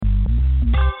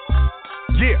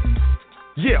Yeah,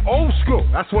 yeah, old school.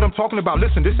 That's what I'm talking about.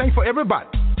 Listen, this ain't for everybody.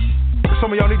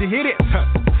 Some of y'all need to hear this.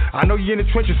 I know you're in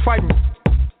the trenches fighting,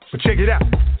 but check it out.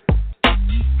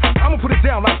 I'm gonna put it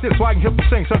down like this so I can help the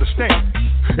saints understand.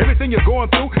 Everything you're going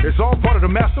through is all part of the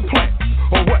master plan.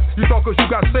 Or what? You thought cause you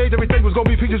got saved everything was gonna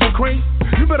be peaches and cream?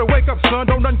 You better wake up, son.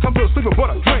 Don't nothing come to a sleeper but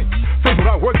a dream. Faith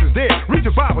without works is dead. Read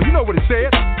your Bible, you know what it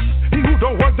says. He who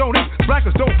don't work don't eat.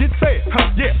 Slackers don't get fed.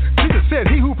 Yeah, Jesus said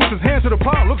he who puts his hands to the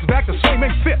plow looks back the same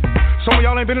ain't fit. Some of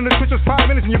y'all ain't been in the trenches 5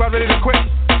 minutes and you about ready to quit.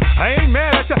 I ain't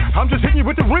mad at ya, I'm just hitting you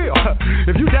with the real.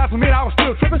 If you died for me and I was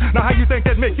still tripping, now how you think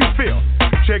that make you feel?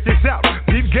 Check this out,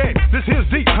 deep game, this here's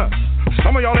deep.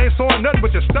 Some of y'all ain't sawing nothing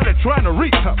but you started trying to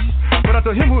reach. But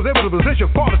unto him who is able to position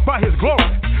faultless by his glory.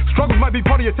 Struggles might be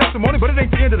part of your testimony, but it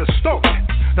ain't the end of the story.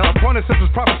 Now the point is this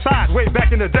was prophesied way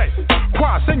back in the day.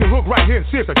 Choir, sing your hook right here and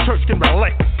see if the church can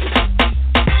relate.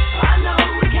 I know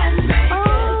we can make it.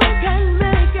 Oh, we can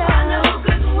make it. I know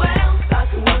good and well. God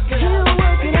can work it out. He'll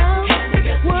work it out.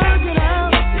 Work it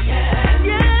out.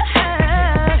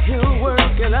 Yeah, he'll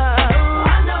work it out.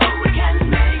 I know we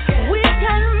can make it. We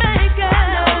can make it.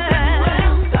 I know good and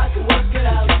well. God can work it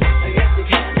out. Yes, he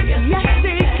can. Yes,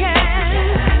 he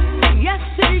can. Yes,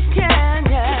 he can.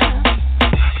 Yeah.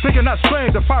 Thinking not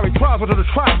strange, the fiery trials are to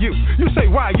try you. You say,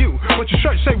 why you? But your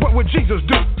church say, what would Jesus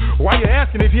do? Why you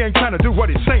asking if he ain't trying to do what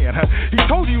he's saying? He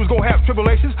told you he was going to have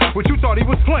tribulations, but you thought he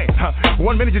was playing. 1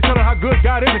 minute you're telling how good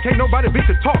God is and can't nobody beat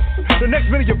the talk. The next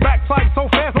minute you're backsliding so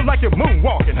fast, it's like you're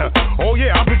moonwalking. Oh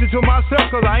yeah, I'm preaching to myself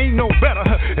because I ain't no better.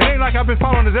 It ain't like I've been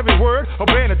following his every word,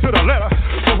 obeying it to the letter.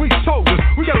 So we soldiers,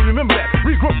 we got to remember that.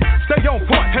 Regroup, stay on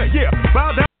point. Hey, yeah,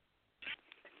 bow down.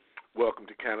 Welcome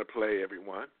to Can I Play,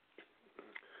 everyone.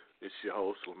 It's your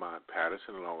host, Lamont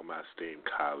Patterson, along with my esteemed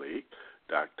colleague,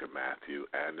 Dr. Matthew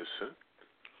Anderson.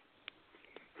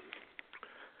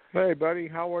 Hey, buddy.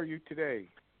 How are you today?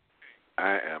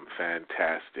 I am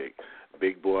fantastic.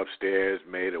 Big boy upstairs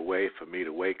made a way for me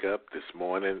to wake up this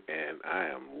morning, and I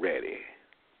am ready.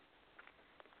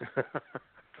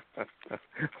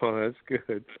 Well, that's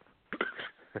good.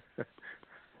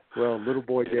 Well, little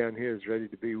boy down here is ready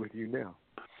to be with you now.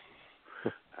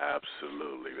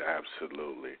 Absolutely,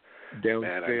 absolutely.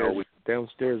 Downstairs, Man, I know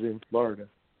downstairs in Florida.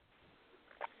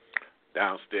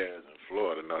 Downstairs in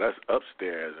Florida. No, that's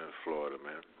upstairs in Florida,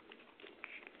 man.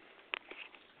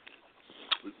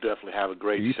 We definitely have a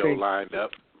great show lined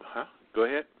up. Huh? Go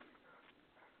ahead.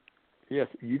 Yes,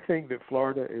 you think that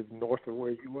Florida is north of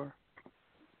where you are?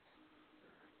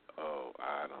 Oh,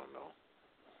 I don't know.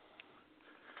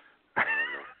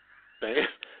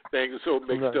 Things are so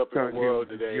mixed up in the world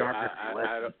today.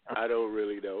 I don't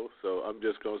really know, so I'm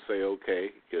just gonna say okay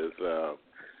because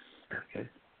okay.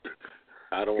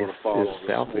 I don't want to fall on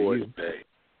the sword today.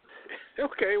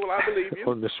 Okay, well I believe you.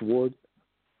 On the sword.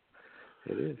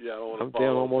 It is. Yeah, I don't want I'm to fall down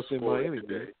on almost the in sword Miami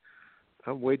today. Man.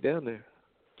 I'm way down there.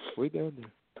 Way down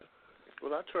there.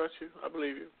 Well, I trust you. I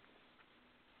believe you.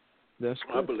 That's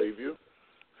good. I believe you.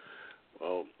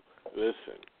 Well,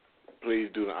 listen. Please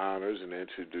do the honors and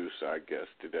introduce our guest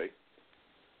today.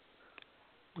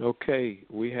 Okay,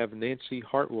 we have Nancy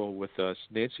Hartwell with us.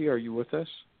 Nancy, are you with us?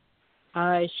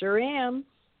 I sure am.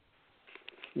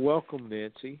 Welcome,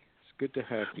 Nancy. It's good to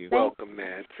have you. Welcome,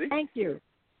 Nancy. Thank you.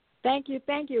 Thank you.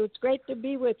 It's great to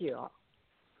be with you all.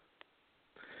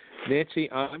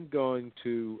 Nancy, I'm going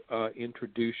to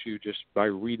introduce you just by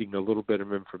reading a little bit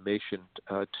of information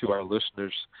to our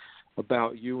listeners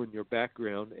about you and your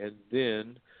background, and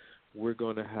then we're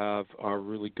going to have our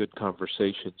really good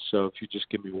conversation. So if you just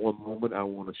give me one moment, I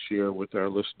want to share with our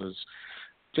listeners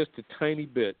just a tiny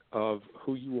bit of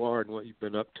who you are and what you've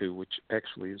been up to, which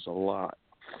actually is a lot.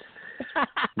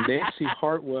 Nancy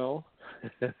Hartwell.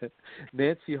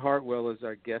 Nancy Hartwell is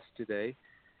our guest today.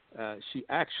 She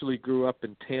actually grew up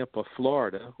in Tampa,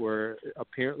 Florida, where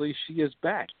apparently she is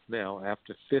back now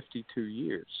after 52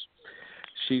 years.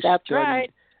 She studied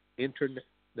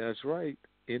That's right.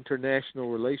 International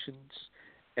Relations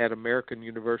at American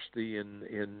University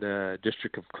in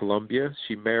District of Columbia.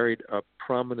 She married a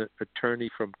prominent attorney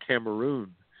from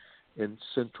Cameroon in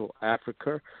Central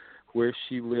Africa, where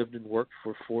she lived and worked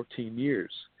for 14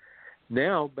 years.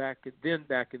 Now, back in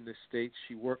the States,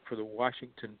 she worked for the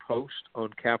Washington Post on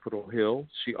Capitol Hill.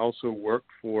 She also worked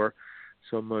for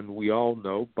someone we all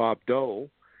know, Bob Dole,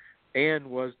 and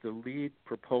was the lead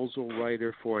proposal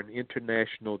writer for an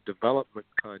international development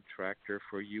contractor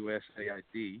for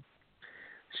USAID.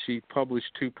 She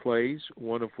published 2 plays,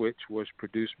 one of which was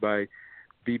produced by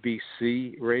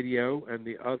BBC Radio and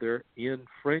the other in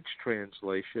French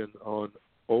translation on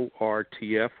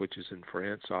ORTF, which is in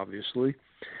France, obviously.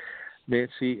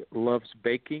 Nancy loves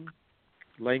baking,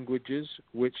 languages,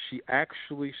 which she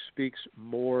actually speaks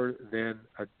more than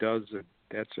a dozen.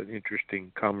 That's an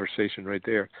interesting conversation right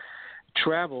there.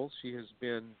 Travel, she has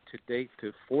been to date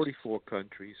to 44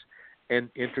 countries, and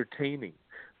entertaining.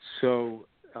 So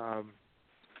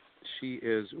she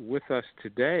is with us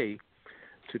today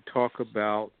to talk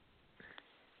about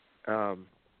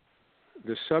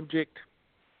the subject,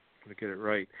 let me get it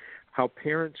right, how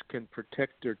parents can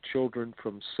protect their children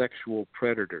from sexual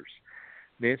predators.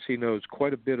 Nancy knows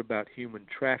quite a bit about human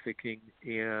trafficking,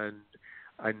 and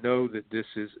I know that this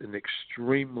is an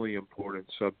extremely important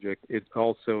subject. It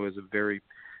also is a very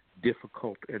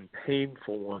difficult and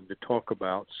painful one to talk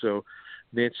about. So,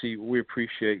 Nancy, we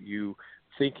appreciate you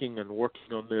thinking and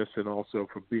working on this and also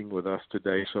for being with us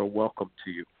today. So welcome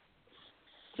to you.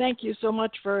 Thank you so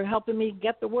much for helping me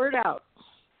get the word out.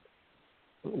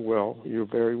 Well, you're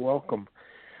very welcome.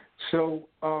 So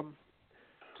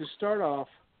to start off,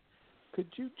 could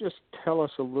you just tell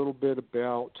us a little bit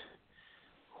about,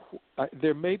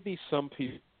 there may be some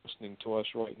people listening to us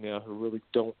right now who really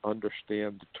don't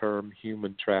understand the term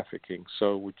human trafficking.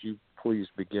 So would you please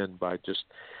begin by just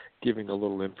giving a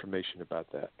little information about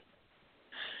that?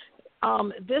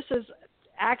 This is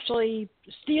actually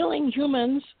stealing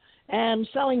humans and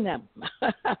selling them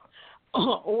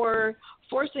or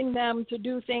forcing them to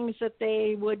do things that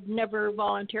they would never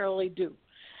voluntarily do.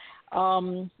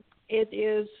 It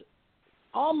is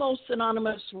almost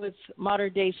synonymous with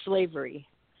modern-day slavery.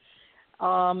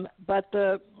 But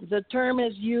the term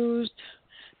is used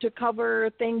to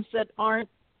cover things that aren't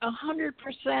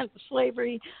 100%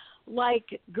 slavery,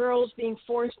 like girls being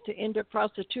forced into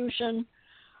prostitution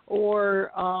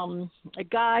or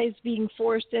guys being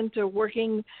forced into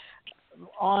working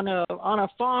on a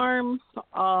farm.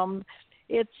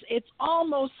 It's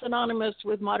almost synonymous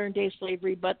with modern-day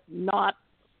slavery, but not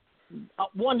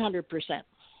 100%.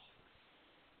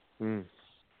 Mm.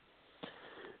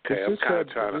 Okay, I'm kind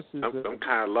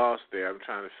of lost there. I'm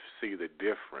trying to see the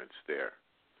difference there.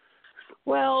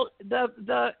 Well,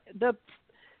 the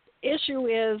issue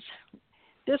is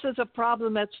this is a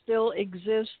problem that still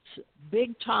exists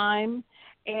big time,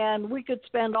 and we could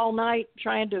spend all night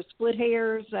trying to split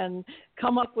hairs and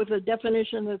come up with a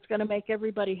definition that's going to make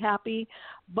everybody happy.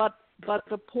 But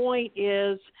the point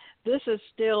is this is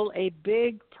still a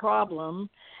big problem,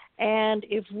 and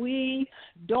if we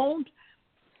don't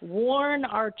warn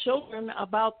our children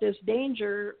about this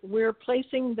danger, we're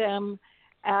placing them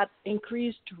at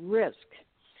increased risk.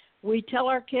 We tell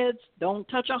our kids, don't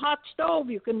touch a hot stove,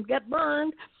 you can get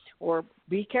burned, or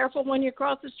be careful when you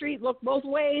cross the street, look both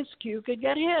ways, you could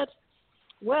get hit.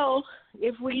 Well,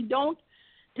 if we don't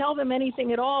tell them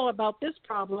anything at all about this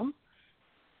problem,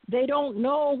 they don't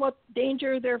know what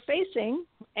danger they're facing,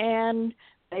 and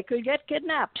they could get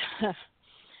kidnapped.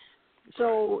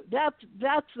 So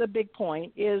that's the big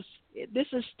point, is this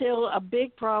is still a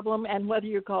big problem, and whether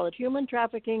you call it human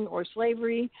trafficking or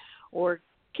slavery or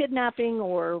kidnapping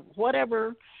or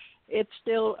whatever, it's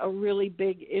still a really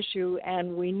big issue,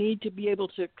 and we need to be able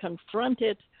to confront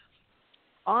it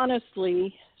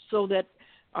honestly so that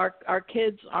our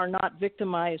kids are not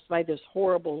victimized by this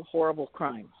horrible, horrible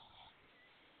crime.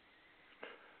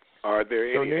 Are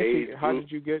there any Nancy, age how groups?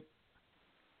 did you get?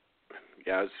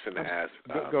 Yeah, I was just going to ask.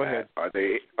 Go Matt, ahead.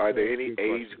 Are there any Good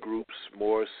age question. groups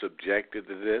more subjected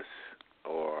to this,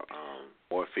 or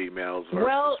more females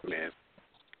versus men?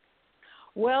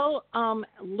 Well,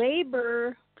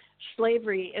 labor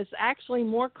slavery is actually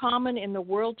more common in the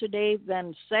world today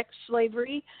than sex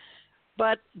slavery,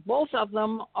 but both of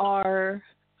them are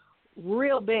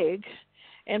real big.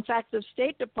 In fact, the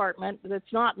State Department,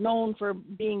 that's not known for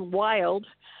being wild,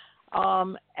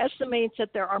 estimates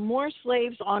that there are more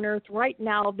slaves on Earth right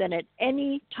now than at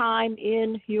any time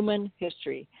in human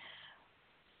history,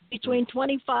 between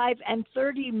 25 and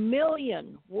 30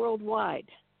 million worldwide.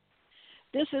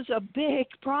 This is a big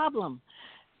problem.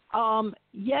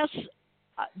 Yes,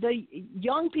 the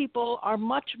young people are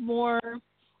much more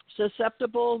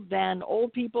susceptible than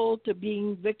old people to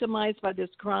being victimized by this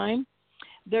crime.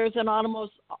 There's an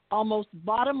almost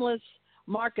bottomless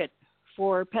market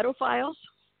for pedophiles.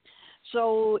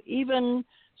 So even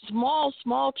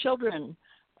small children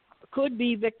could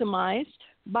be victimized.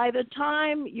 By the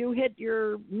time you hit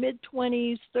your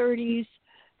mid-20s, 30s,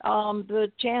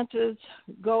 the chances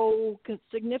go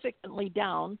significantly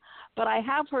down. But I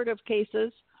have heard of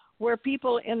cases where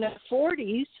people in their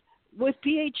 40s with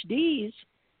PhDs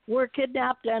were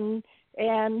kidnapped and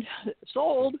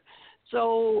sold.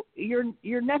 So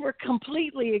you're never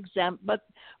completely exempt, but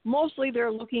mostly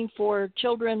they're looking for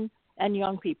children and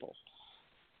young people.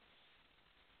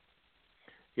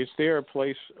 Is there a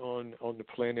place on the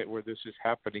planet where this is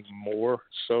happening more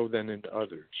so than in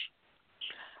others?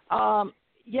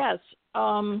 Yes.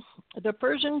 The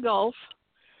Persian Gulf,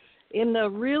 in the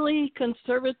really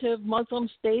conservative Muslim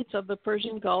states of the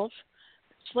Persian Gulf,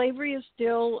 slavery is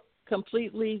still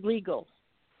completely legal.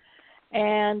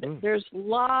 And there's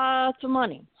lots of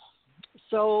money.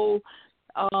 So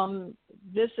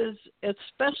this is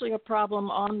especially a problem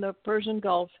on the Persian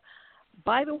Gulf.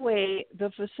 By the way,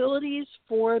 the facilities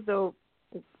for the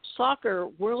soccer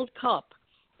World Cup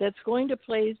that's going to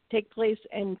take place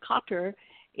in Qatar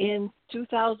in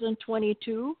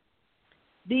 2022,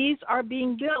 these are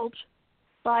being built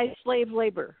by slave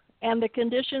labor. And the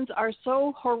conditions are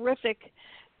so horrific,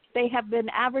 they have been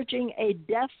averaging a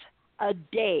death a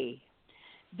day.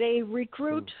 They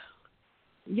recruit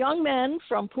young men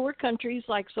from poor countries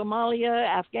like Somalia,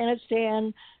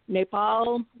 Afghanistan,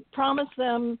 Nepal, promise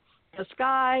them the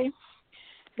sky.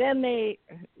 Then they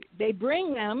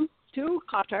bring them to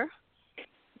Qatar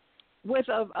with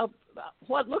a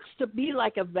what looks to be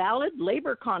like a valid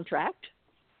labor contract.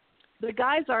 The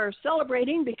guys are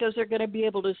celebrating because they're going to be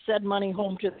able to send money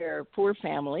home to their poor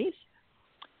families.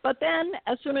 But then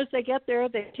as soon as they get there,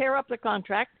 they tear up the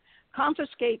contract,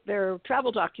 confiscate their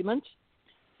travel documents,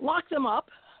 lock them up,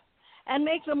 and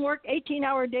make them work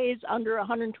 18-hour days under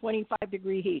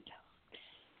 125-degree heat.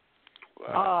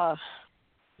 Wow.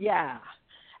 Yeah.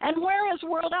 And where is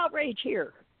world outrage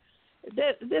here?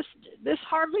 This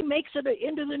hardly makes it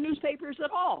into the newspapers at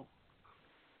all.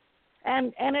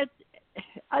 And it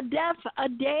a death a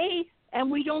day,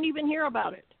 and we don't even hear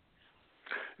about it.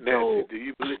 Nancy, do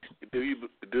you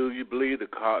believe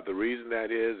the reason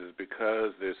that is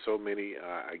because there's so many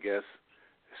I guess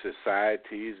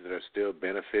societies that are still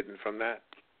benefiting from that?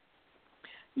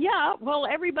 Yeah, well,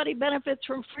 everybody benefits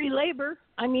from free labor.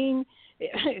 I mean,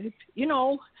 you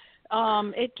know,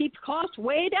 it keeps costs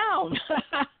way down.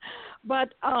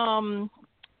 But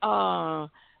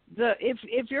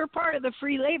if you're part of the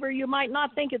free labor, you might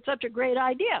not think it's such a great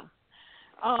idea.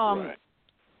 Right.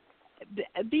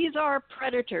 These are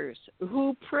predators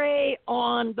who prey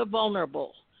on the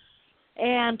vulnerable,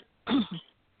 and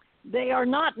they are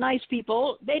not nice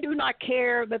people. They do not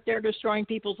care that they're destroying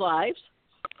people's lives.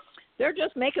 They're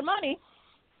just making money.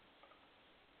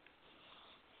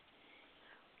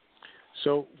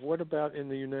 So what about in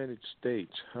the United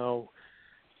States? How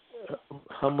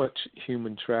much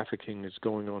human trafficking is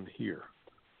going on here?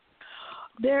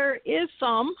 There is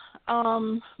some,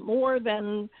 more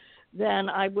than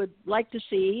I would like to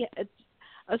see,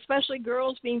 especially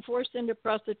girls being forced into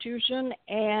prostitution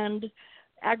and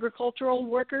agricultural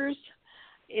workers.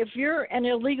 If you're an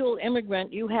illegal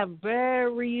immigrant, you have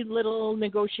very little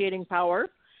negotiating power,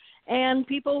 and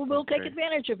people will take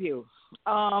advantage of you.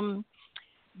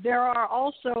 There are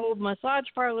also massage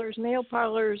parlors, nail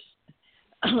parlors.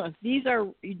 These are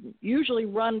usually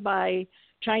run by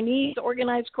Chinese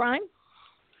organized crime.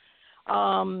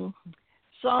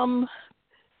 Some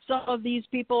of these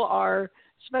people are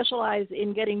specialized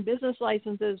in getting business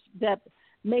licenses that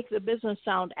make the business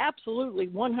sound absolutely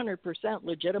 100%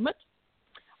 legitimate.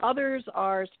 Others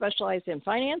are specialized in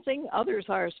financing. Others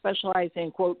are specialized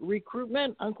in, quote,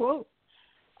 recruitment, unquote.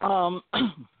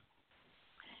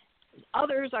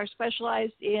 Others are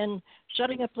specialized in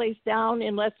shutting a place down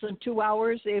in less than 2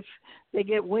 hours if they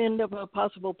get wind of a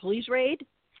possible police raid.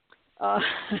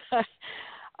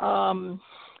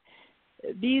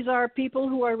 These are people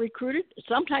who are recruited,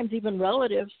 sometimes even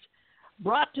relatives,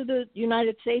 brought to the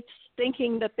United States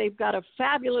thinking that they've got a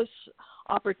fabulous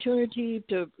opportunity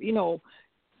to, you know,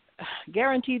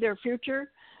 guarantee their future.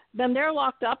 Then they're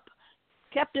locked up,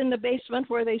 kept in the basement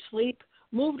where they sleep,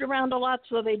 moved around a lot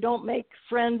so they don't make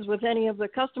friends with any of the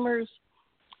customers.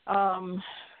 And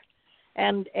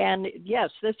yes,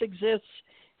 this exists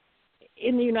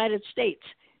in the United States.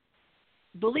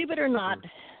 Believe it or not,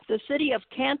 the city of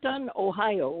Canton,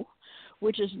 Ohio,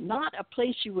 which is not a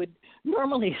place you would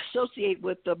normally associate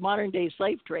with the modern-day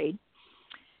slave trade,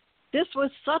 this was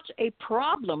such a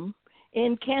problem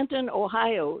in Canton,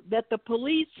 Ohio, that the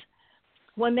police,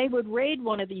 when they would raid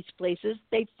one of these places,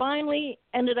 they finally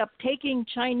ended up taking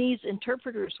Chinese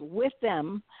interpreters with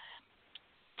them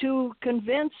to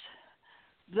convince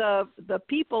the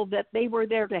people that they were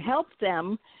there to help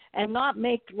them and not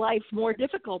make life more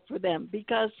difficult for them,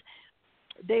 because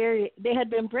they had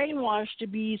been brainwashed to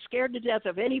be scared to death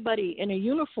of anybody in a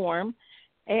uniform,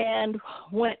 and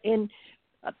when in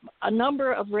a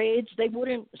number of raids they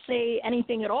wouldn't say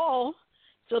anything at all.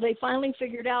 So they finally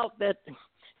figured out that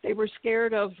they were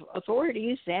scared of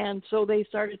authorities, and so they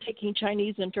started taking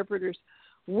Chinese interpreters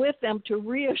with them to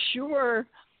reassure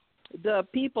the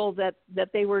people that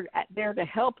they were there to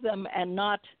help them and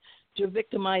not to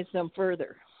victimize them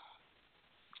further.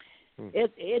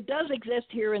 It does exist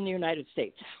here in the United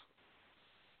States.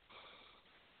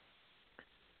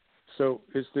 So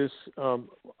is this,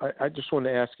 I just want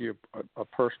to ask you a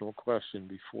personal question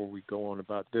before we go on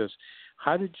about this.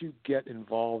 How did you get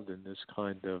involved in this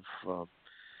kind of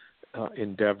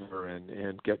endeavor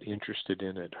and get interested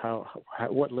in it?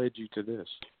 What led you to this?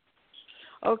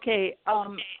 Okay.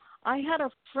 I had a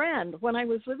friend, when I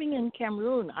was living in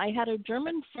Cameroon, I had a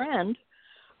German friend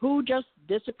who just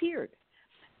disappeared.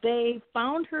 They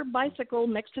found her bicycle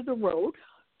next to the road,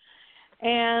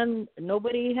 and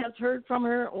nobody has heard from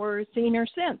her or seen her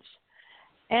since.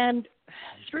 And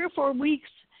 3 or 4 weeks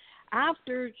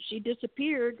after she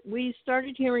disappeared, we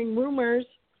started hearing rumors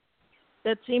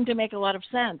that seemed to make a lot of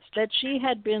sense, that she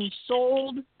had been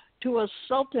sold to a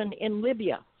sultan in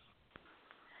Libya.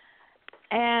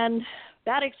 And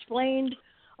that explained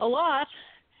a lot.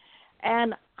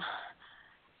 And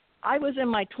I was in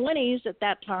my 20s at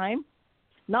that time,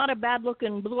 not a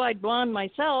bad-looking, blue-eyed blonde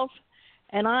myself,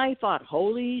 and I thought,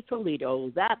 holy Toledo,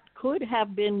 that could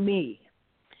have been me.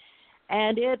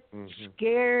 And it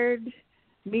scared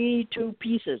me to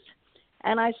pieces.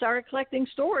 And I started collecting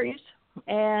stories,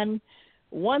 and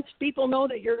once people know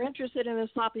that you're interested in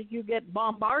this topic, you get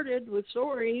bombarded with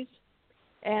stories,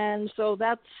 and so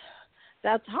that's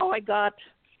how I got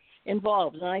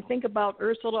involved. And I think about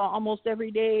Ursula almost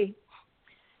every day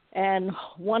and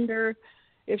wonder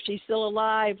if she's still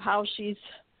alive, how she's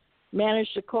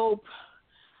managed to cope.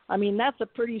 I mean, that's a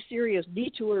pretty serious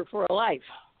detour for a life.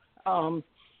 Yes,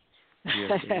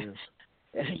 it is.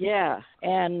 Yeah,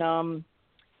 and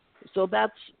so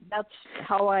that's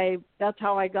how I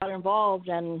got involved,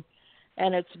 and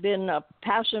it's been a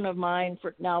passion of mine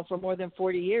for more than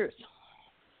 40 years.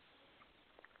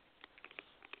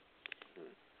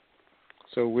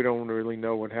 So we don't really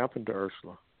know what happened to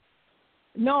Ursula.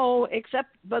 No,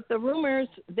 but the rumors,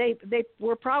 they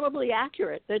were probably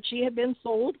accurate, that she had been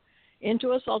sold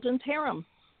into a sultan's harem.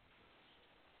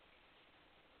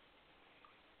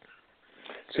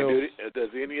 So, does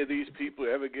any of these people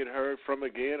ever get heard from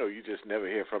again, or you just never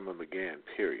hear from them again,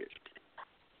 period?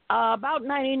 About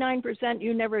 99%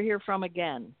 you never hear from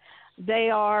again. They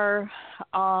are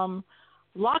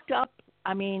locked up,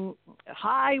 I mean,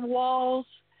 high walls,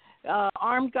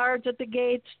 armed guards at the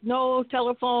gates, no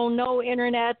telephone, no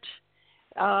internet.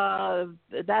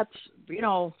 That's,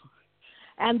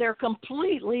 and they're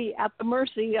completely at the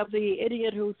mercy of the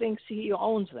idiot who thinks he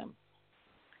owns them.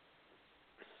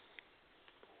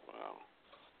 Wow.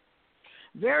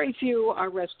 Very few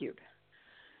are rescued.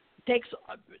 It takes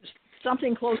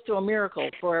something close to a miracle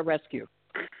for a rescue.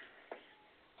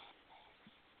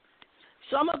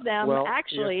 Some of them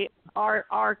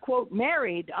are, quote,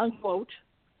 married, unquote,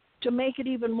 to make it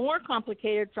even more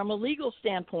complicated from a legal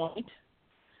standpoint,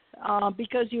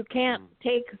 because you can't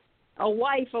take a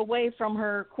wife away from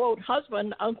her, quote,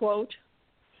 husband, unquote.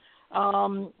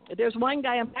 There's one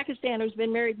guy in Pakistan who's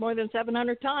been married more than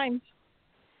 700 times.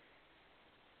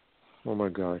 Oh, my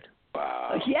God.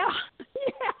 Wow. Yeah.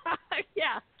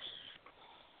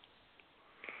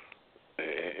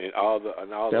 And all the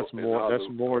that's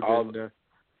more than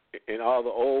and all the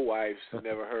old wives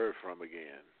never heard from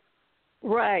again.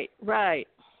 Right.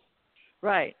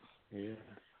 Yeah.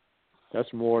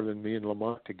 That's more than me and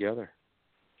Lamont together.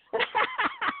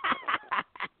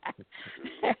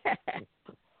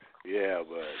 Yeah,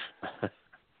 but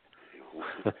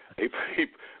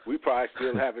we probably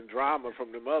still having drama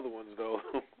from them other ones, though.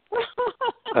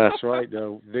 That's right,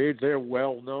 though. They're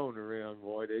well known around,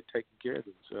 boy. They're taking care of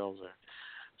themselves there.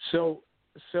 So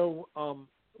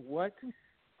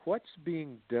what's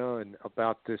being done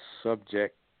about this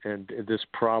subject and this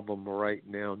problem right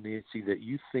now, Nancy, that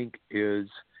you think is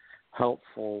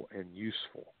helpful and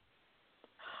useful?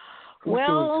 Who's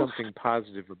doing something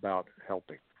positive about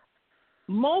helping?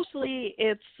 Mostly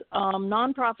it's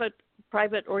nonprofit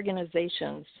private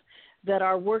organizations that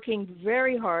are working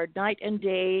very hard night and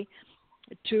day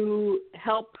to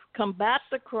help combat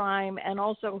the crime and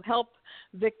also help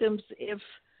victims if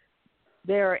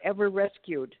they're ever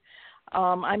rescued.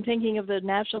 I'm thinking of the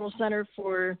National Center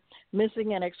for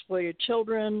Missing and Exploited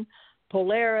Children,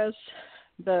 Polaris,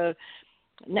 the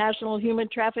National Human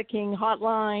Trafficking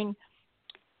Hotline.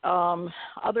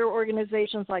 Other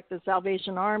organizations like the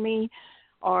Salvation Army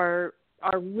are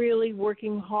really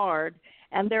working hard.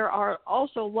 And there are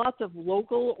also lots of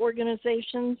local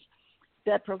organizations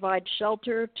that provide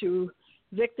shelter to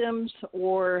victims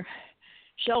or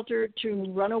shelter to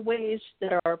runaways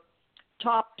that are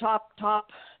top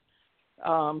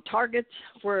targets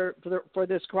for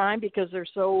this crime because they're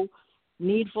so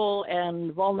needful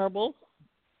and vulnerable.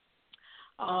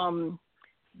 The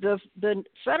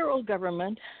federal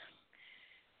government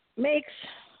makes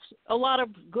a lot of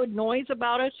good noise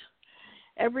about it.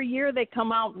 Every year they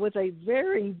come out with a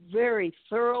very, very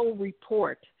thorough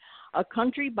report, a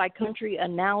country-by-country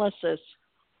analysis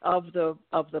of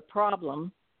the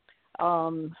problem,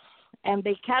 and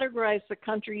they categorize the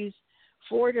countries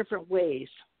 4 different ways.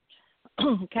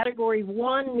 Category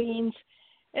 1 means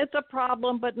it's a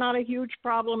problem, but not a huge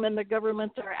problem, and the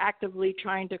governments are actively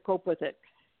trying to cope with it.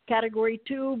 Category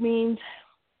 2 means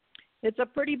it's a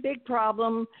pretty big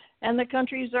problem, and the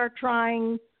countries are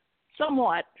trying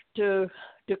somewhat to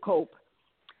cope.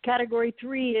 Category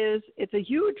 3 is it's a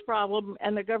huge problem,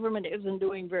 and the government isn't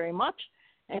doing very much.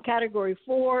 And Category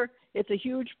 4, it's a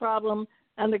huge problem,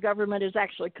 and the government is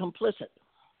actually complicit.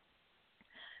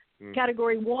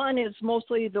 Category 1 is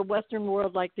mostly the Western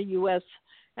world, like the U.S.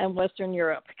 and Western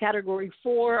Europe. Category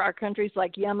 4 are countries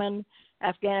like Yemen,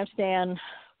 Afghanistan,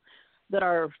 that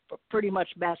are pretty much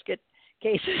basket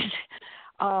cases.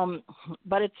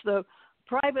 But it's the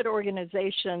private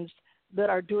organizations that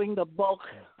are doing the bulk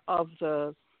of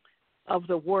the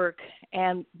work.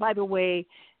 And by the way,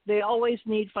 they always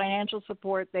need financial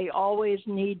support. They always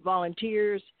need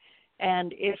volunteers.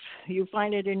 And if you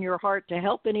find it in your heart to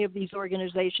help any of these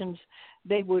organizations,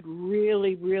 they would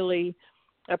really, really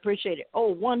appreciate it.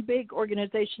 Oh, one big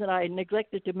organization that I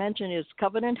neglected to mention is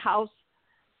Covenant House,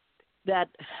 that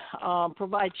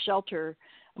provides shelter,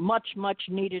 much, much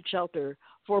needed shelter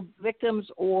for victims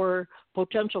or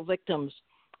potential victims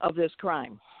of this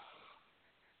crime.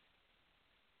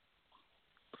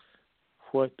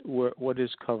 What is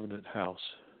Covenant House?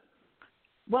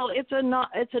 Well, it's a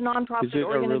nonprofit Is it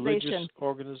organization. a religious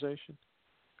organization?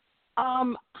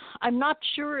 I'm not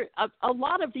sure. A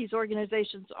lot of these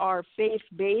organizations are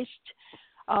faith-based.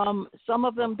 Some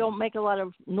of them don't make a lot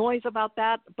of noise about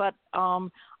that, but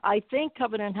I think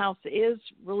Covenant House is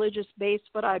religious-based,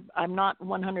 but I'm not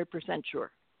 100%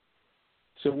 sure.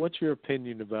 So what's your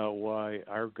opinion about why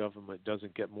our government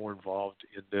doesn't get more involved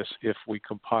in this if we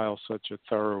compile such a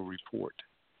thorough report?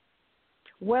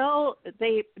 Well,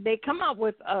 they come out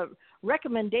with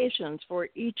recommendations for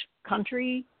each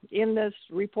country in this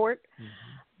report,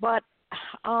 but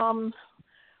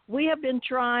we have been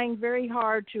trying very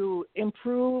hard to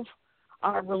improve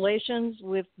our relations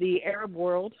with the Arab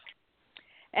world,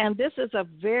 and this is a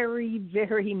very,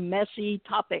 very messy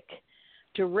topic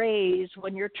to raise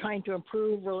when you're trying to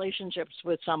improve relationships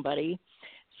with somebody.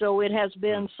 So it has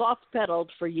been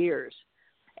soft-pedaled for years,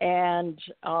 and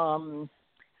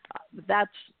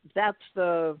that's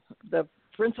the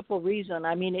principal reason.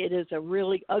 I mean, it is a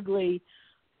really ugly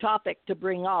topic to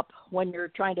bring up when you're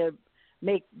trying to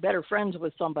make better friends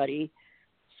with somebody.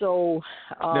 So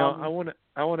now I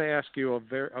want to ask you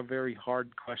a very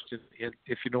hard question.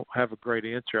 If you don't have a great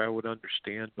answer, I would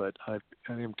understand, but I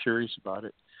am curious about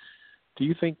it. Do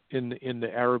you think in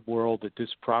the Arab world that this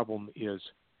problem is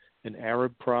an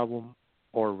Arab problem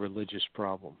or a religious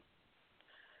problem?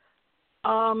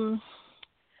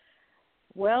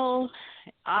 Well,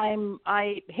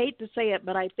 I hate to say it,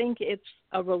 but I think it's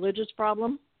a religious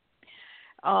problem.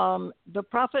 The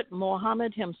Prophet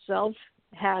Muhammad himself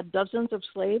had dozens of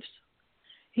slaves.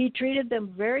 He treated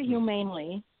them very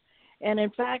humanely, and in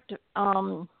fact,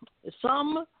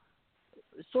 some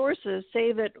sources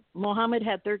say that Muhammad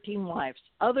had 13 wives.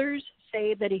 Others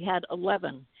say that he had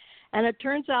 11. And it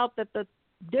turns out that the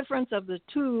difference of the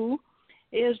two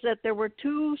is that there were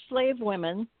 2 slave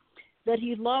women that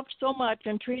he loved so much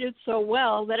and treated so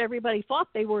well that everybody thought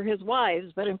they were his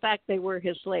wives, but in fact they were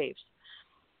his slaves.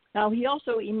 Now, he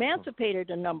also emancipated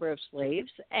a number of slaves,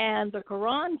 and the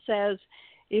Quran says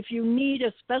if you need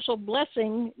a special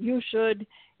blessing, you should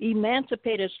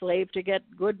emancipate a slave to get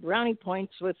good brownie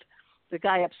points with the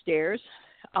guy upstairs.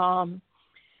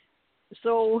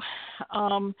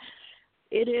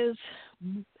 It is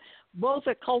both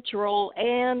a cultural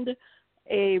and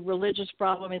a religious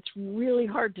problem. It's really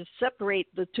hard to separate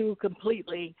the two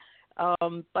completely,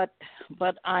 but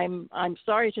I'm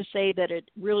sorry to say that it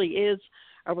really is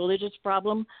a religious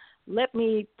problem. Let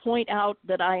me point out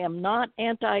that I am not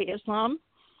anti-Islam.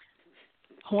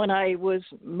 When I was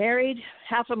married,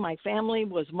 half of my family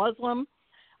was Muslim.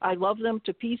 I love them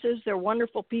to pieces. They're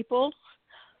wonderful people,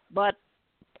 but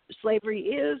slavery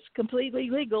is completely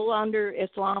legal under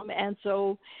Islam, and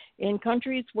so in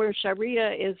countries where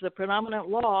Sharia is the predominant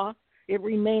law, it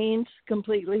remains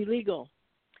completely legal.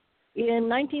 In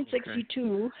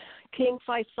 1962, King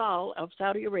Faisal of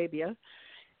Saudi Arabia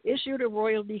issued a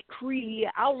royal decree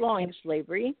outlawing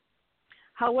slavery.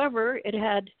 However, it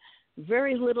had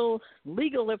very little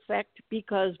legal effect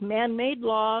because man-made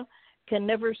law can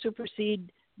never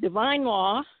supersede divine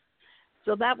law.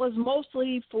 So that was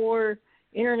mostly for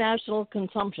international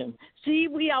consumption. See,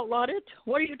 we outlawed it.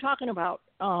 What are you talking about?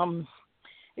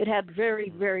 It had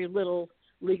very, very little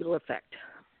legal effect.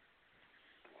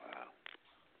 Wow.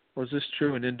 Was this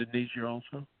true in Indonesia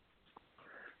also?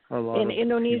 A lot In of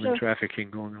Indonesia? human trafficking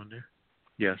going on there?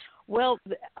 Yes. Well,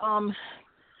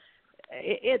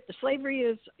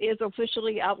 slavery is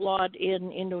officially outlawed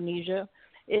in Indonesia.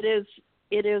 It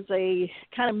is a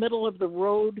kind of middle of the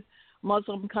road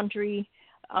Muslim country.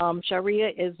 Sharia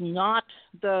is not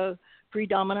the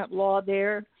predominant law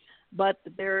there, but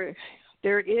there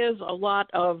is a lot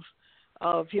of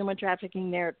human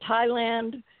trafficking there.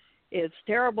 Thailand is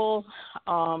terrible.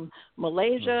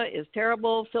 Malaysia is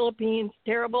terrible. Philippines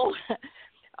terrible.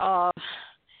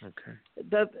 Okay.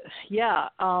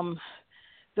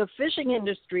 The fishing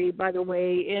industry, by the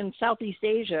way, in Southeast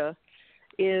Asia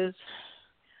is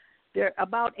there.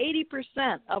 About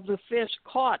 80% of the fish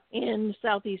caught in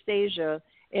Southeast Asia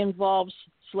involves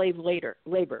slave labor.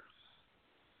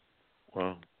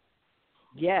 Wow.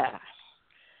 Yeah.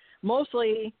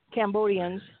 Mostly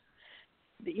Cambodians.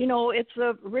 You know, it's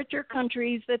the richer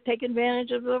countries that take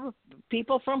advantage of the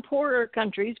people from poorer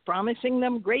countries, promising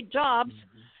them great jobs,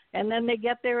 and then they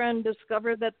get there and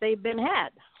discover that they've been had.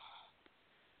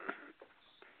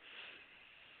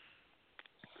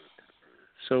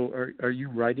 So are you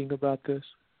writing about this?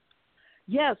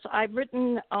 Yes, I've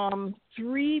written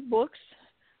 3 books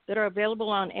that are available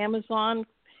on Amazon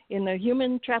in the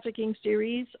human trafficking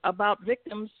series about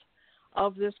victims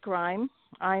of this crime.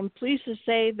 I'm pleased to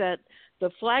say that the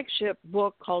flagship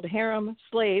book called Harem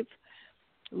Slave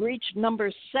reached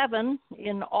number 7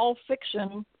 in all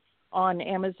fiction on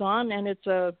Amazon, and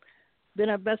it's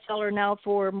been a bestseller now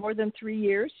for more than 3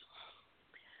 years.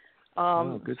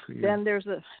 Good for you. Then there's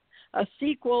a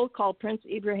sequel called Prince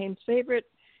Ibrahim's Favorite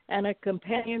and a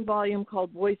companion volume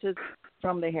called Voices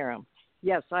from the Harem.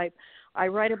 Yes, I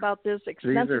write about this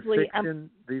extensively. These are fiction?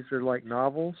 These are like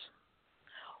novels?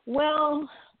 Well,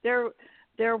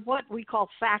 they're what we call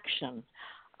faction.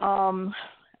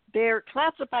 They're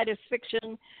classified as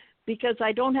fiction because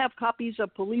I don't have copies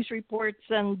of police reports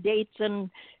and dates and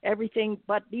everything,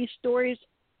 but these stories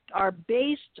are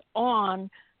based on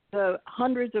the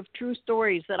hundreds of true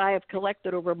stories that I have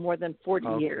collected over more than 40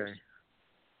 years.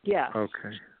 Yeah.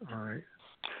 Okay. All right.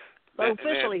 But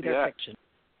officially, they're fiction.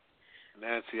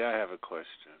 Nancy, I have a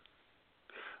question.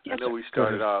 Yes, I know we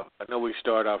started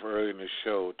off early in the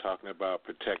show talking about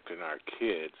protecting our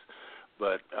kids,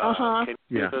 but can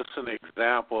you give us an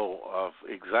example of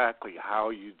exactly how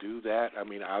you do that? I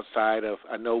mean, outside of,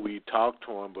 I know we talked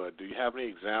to them, but do you have any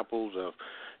examples of,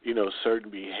 certain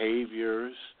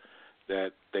behaviors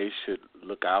that they should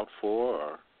look out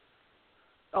for?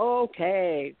 Or?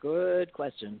 Okay, good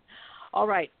question. All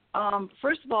right.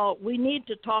 First of all, we need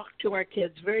to talk to our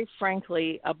kids very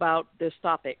frankly about this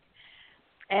topic,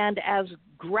 and as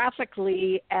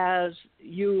graphically as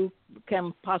you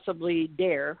can possibly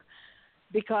dare,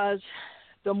 because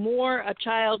the more a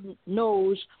child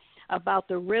knows about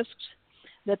the risks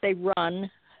that they run,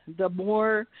 the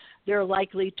more they're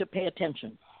likely to pay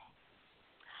attention.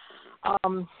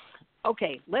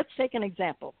 Okay, let's take an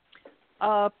example.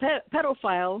 A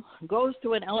pedophile goes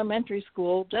to an elementary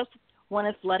school just when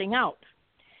it's letting out,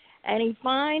 and he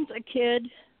finds a kid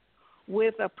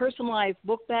with a personalized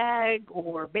book bag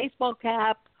or baseball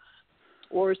cap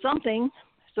or something,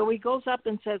 so he goes up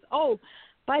and says, "Oh,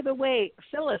 by the way,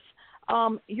 Phyllis,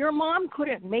 your mom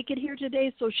couldn't make it here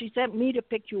today, so she sent me to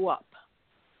pick you up."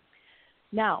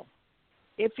 Now,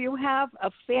 if you have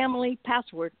a family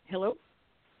password, hello?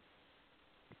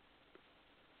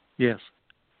 Yes.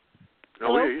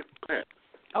 No, we're here.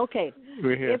 Okay.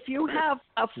 We're here. If you have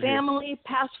a family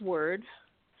password,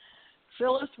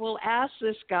 Phyllis will ask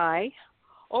this guy,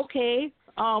 "Okay,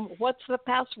 what's the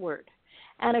password?"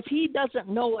 And if he doesn't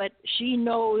know it, she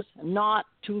knows not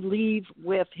to leave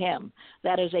with him.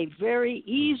 That is a very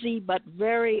easy but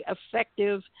very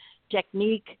effective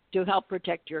technique to help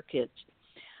protect your kids.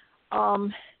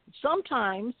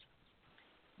 Sometimes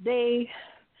they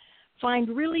find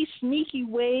really sneaky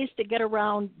ways to get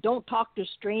around don't talk to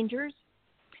strangers,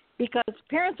 because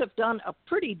parents have done a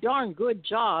pretty darn good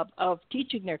job of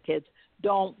teaching their kids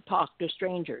don't talk to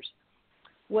strangers.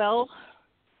 Well,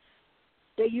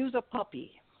 they use a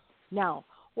puppy. Now,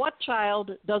 what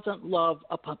child doesn't love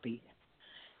a puppy?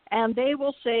 And they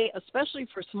will say, especially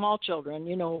for small children,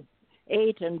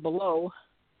 8 and below,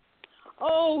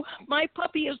 "Oh, my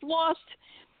puppy is lost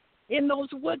in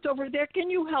those woods over there.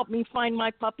 Can you help me find my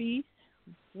puppy?"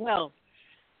 Well,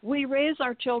 we raise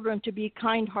our children to be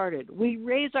kind-hearted. We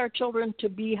raise our children to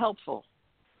be helpful.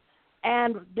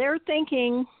 And they're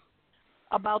thinking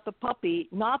about the puppy,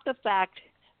 not the fact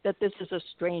that this is a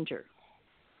stranger.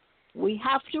 We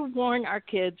have to warn our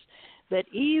kids that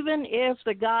even if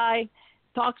the guy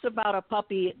talks about a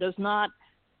puppy, it does not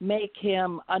make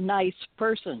him a nice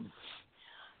person.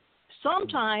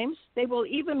 Sometimes they will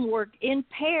even work in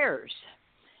pairs.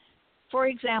 For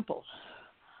example,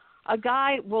 a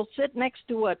guy will sit next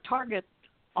to a target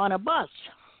on a bus,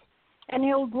 and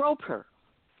he'll grope her.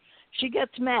 She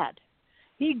gets mad.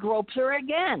 He gropes her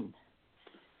again.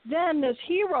 Then this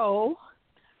hero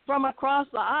from across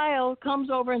the aisle comes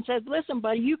over and says, listen,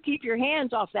 buddy, you keep your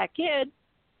hands off that kid.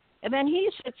 And then he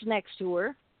sits next to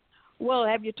her. Well,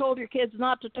 have you told your kids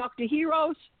not to talk to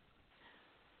heroes?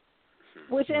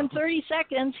 Within 30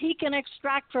 seconds, he can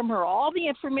extract from her all the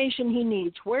information he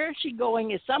needs. Where is she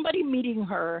going? Is somebody meeting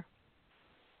her?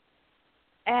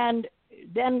 And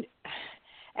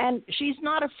she's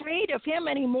not afraid of him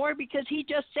anymore because he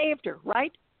just saved her,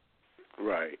 right?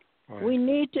 Right. We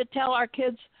need to tell our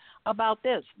kids about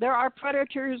this. There are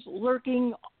predators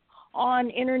lurking on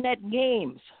internet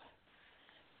games,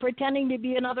 pretending to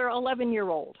be another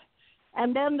 11-year-old.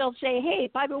 And then they'll say, hey,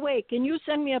 by the way, can you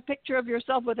send me a picture of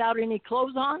yourself without any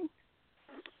clothes on?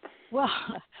 Well,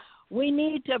 we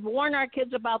need to warn our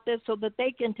kids about this so that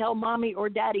they can tell mommy or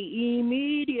daddy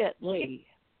immediately.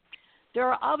 There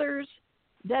are others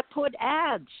that put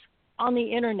ads on the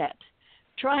internet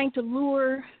trying to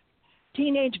lure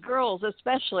teenage girls,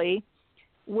 especially,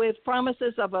 with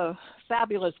promises of a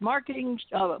fabulous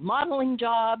modeling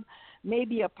job,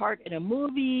 maybe a part in a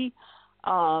movie,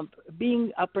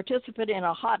 being a participant in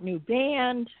a hot new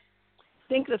band.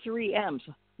 Think the 3 M's: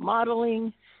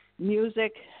 modeling,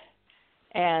 music,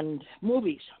 and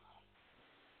movies.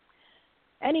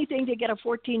 Anything to get a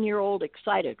 14-year-old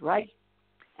excited, right?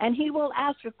 And he will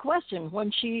ask a question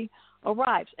when she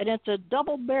arrives, and it's a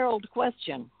double-barreled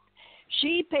question.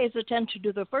 She pays attention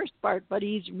to the first part, but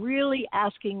he's really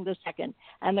asking the second.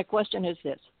 And the question is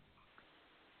this: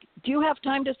 do you have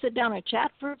time to sit down and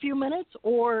chat for a few minutes,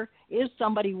 or is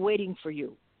somebody waiting for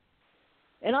you?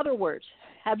 In other words,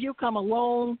 have you come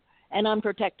alone and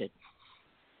unprotected?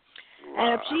 Wow.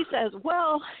 And if she says,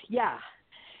 well, yeah.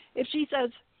 If she says,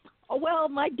 oh, well,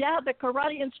 my dad, the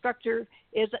karate instructor,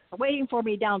 is waiting for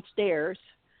me downstairs,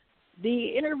 the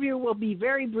interview will be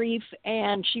very brief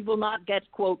and she will not get,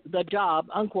 quote, the job,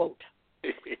 unquote.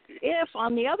 If,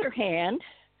 on the other hand,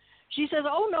 she says,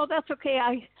 oh, no, that's okay,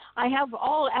 I have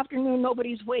all afternoon,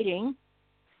 nobody's waiting,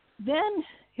 then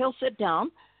he'll sit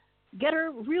down, get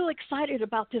her real excited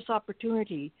about this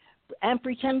opportunity, and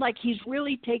pretend like he's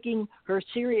really taking her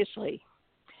seriously.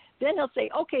 Then he'll say,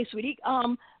 okay, sweetie,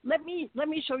 let me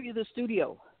show you the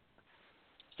studio.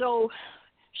 So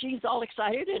she's all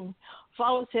excited and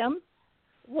follows him.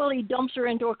 Well, he dumps her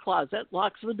into a closet,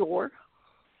 locks the door,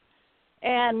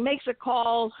 and makes a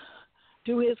call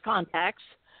to his contacts.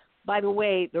 By the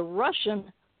way, the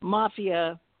Russian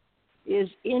mafia is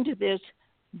into this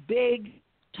big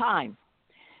time.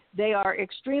 They are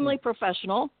extremely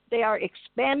professional. They are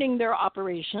expanding their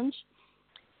operations.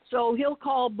 So he'll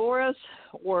call Boris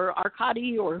or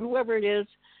Arkady or whoever it is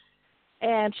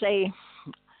and say,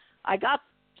 I got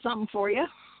something for you.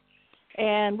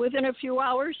 And within a few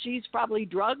hours, she's probably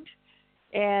drugged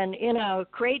and in a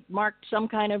crate marked some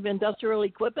kind of industrial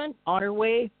equipment on her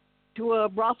way to a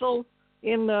brothel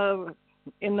in the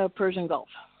Persian Gulf.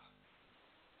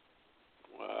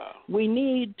 Wow. We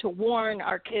need to warn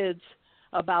our kids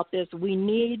about this. We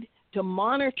need to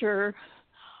monitor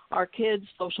our kids'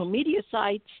 social media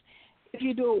sites. If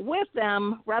you do it with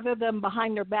them rather than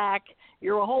behind their back,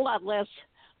 you're a whole lot less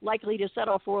likely to set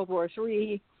off World War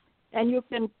III. And you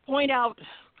can point out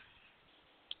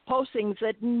postings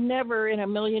that never in a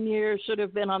million years should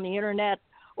have been on the internet,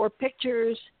 or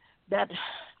pictures that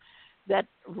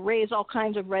raise all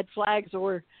kinds of red flags,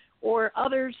 or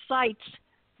other sites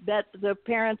that the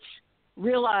parents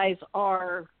realize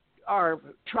are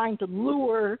trying to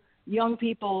lure young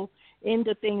people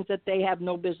into things that they have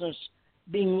no business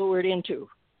being lured into.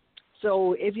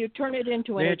 So if you turn it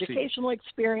into an Nancy. educational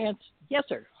experience, yes,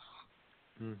 sir.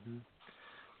 Mm-hmm.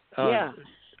 Yeah.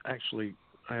 Actually,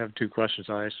 I have 2 questions.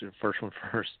 I'll ask you the first one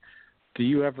first. Do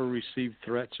you ever receive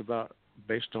threats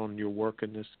based on your work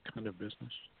in this kind of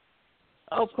business?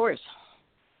 Of course.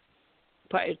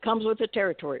 But it comes with the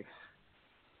territory.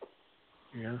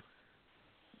 Yeah.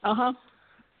 Uh-huh.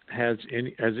 Has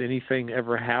anything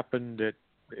ever happened that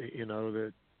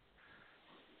that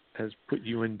has put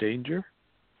you in danger?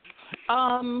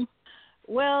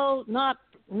 Well,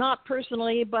 not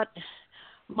personally, but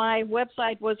my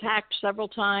website was hacked several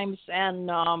times,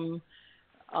 and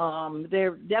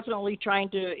They're definitely trying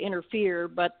to interfere,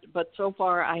 but so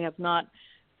far I have not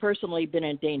personally been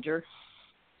in danger.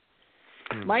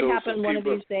 Might happen one of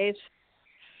these days.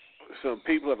 Some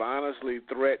people have honestly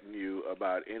threatened you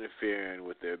about interfering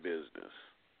with their business.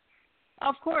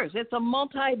 Of course, it's a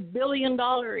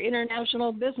multi-billion-dollar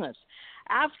international business.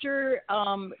 After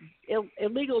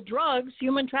illegal drugs,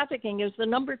 human trafficking is the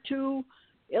number 2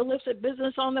 illicit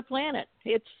business on the planet.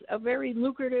 It's a very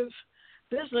lucrative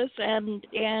business,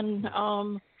 and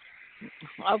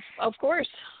of course,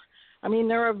 I mean,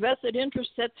 there are vested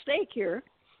interests at stake here.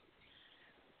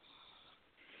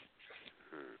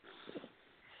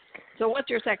 So what's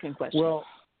your second question? Well,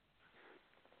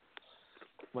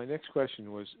 my next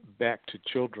question was back to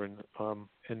children,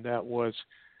 and that was,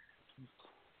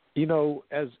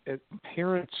 as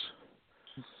parents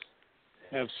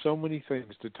have so many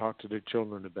things to talk to their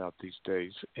children about these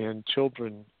days, and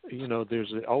children,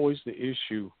 there's always the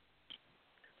issue,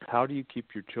 how do you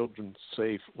keep your children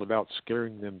safe without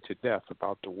scaring them to death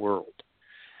about the world?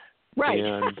 Right.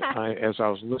 And as I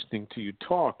was listening to you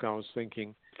talk, I was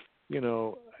thinking,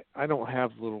 I don't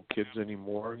have little kids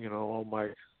anymore.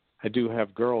 I do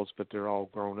have girls, but they're all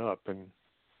grown up and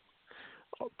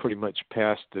pretty much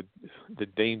past the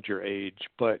danger age.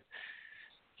 But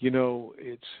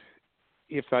it's,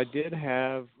 if I did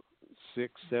have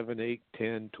 6, 7, 8,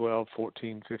 10, 12,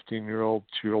 14, 15-year-old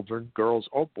children, girls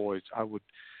or boys, I would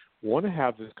want to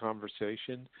have this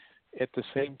conversation. At the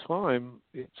same time,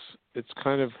 it's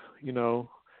kind of,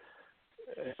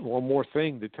 one more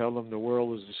thing to tell them the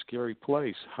world is a scary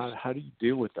place. How do you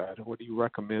deal with that? What do you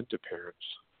recommend to parents?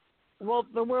 Well,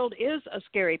 the world is a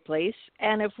scary place,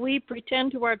 and if we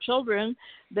pretend to our children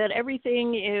that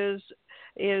everything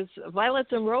is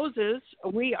violets and roses,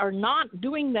 we are not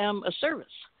doing them a service.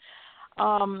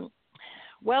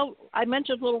 Well, I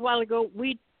mentioned a little while ago,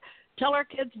 we tell our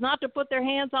kids not to put their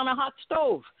hands on a hot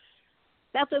stove.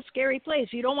 That's a scary place.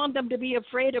 You don't want them to be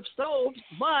afraid of stoves,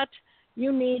 but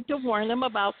you need to warn them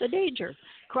about the danger.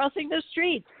 Crossing the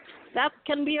street, that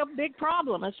can be a big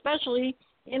problem, especially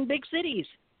in big cities.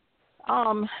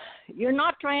 You're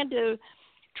not trying to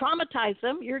traumatize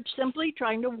them. You're simply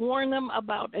trying to warn them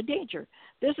about a danger.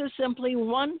 This is simply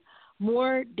one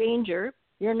more danger.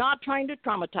 You're not trying to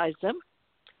traumatize them.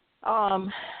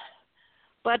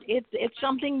 But it's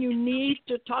something you need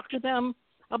to talk to them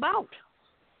about.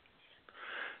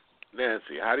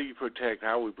 Nancy, how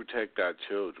we protect our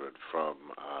children from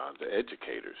the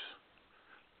educators?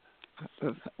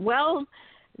 Well,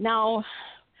 now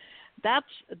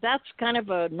that's kind of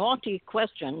a naughty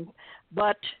question,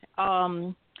 but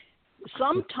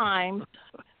sometimes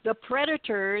the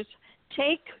predators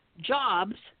take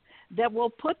jobs that will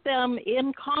put them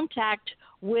in contact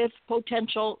with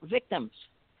potential victims.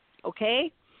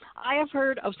 Okay? I have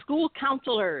heard of school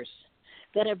counselors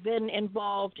that have been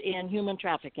involved in human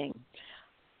trafficking,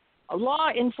 law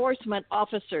enforcement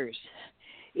officers,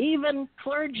 even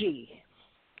clergy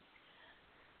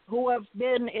who have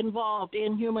been involved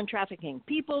in human trafficking,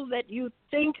 people that you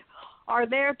think are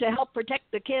there to help protect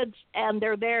the kids and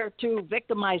they're there to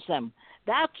victimize them.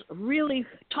 That's really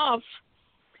tough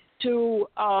to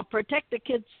protect the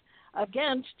kids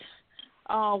against.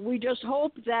 We just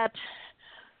hope that,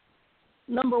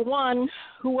 number one,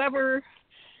 whoever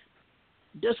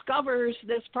discovers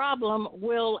this problem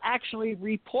will actually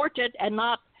report it and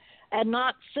not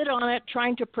sit on it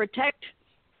trying to protect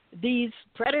these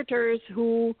predators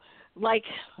who, like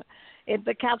in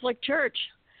the Catholic Church,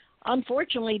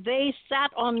 unfortunately they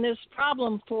sat on this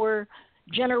problem for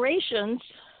generations,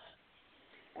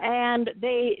 and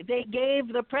they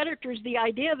gave the predators the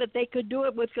idea that they could do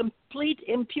it with complete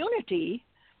impunity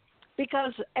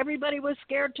because everybody was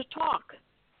scared to talk.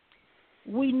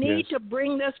 We need to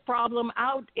bring this problem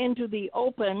out into the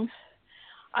open.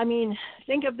 I mean,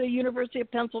 think of the University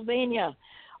of Pennsylvania,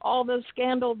 all the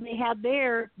scandal they had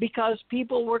there because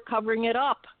people were covering it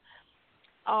up.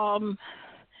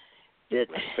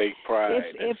 Fake pride.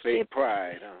 Fake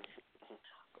pride.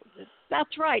 Huh?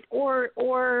 That's right.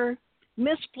 Or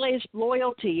misplaced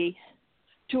loyalty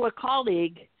to a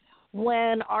colleague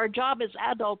when our job as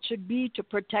adults should be to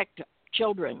protect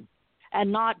children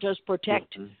and not just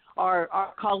protect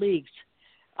our colleagues.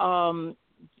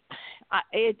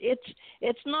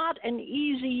 It's not an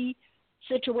easy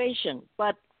situation,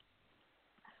 but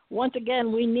once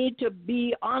again, we need to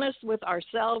be honest with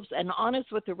ourselves and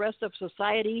honest with the rest of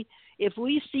society. If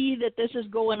we see that this is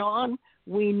going on,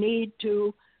 we need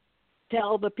to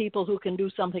tell the people who can do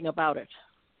something about it.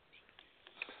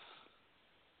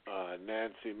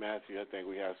 Nancy, Matthew, I think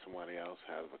we have someone else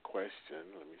have a question.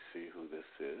 Let me see who this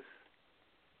is.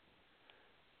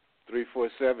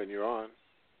 347, you're on.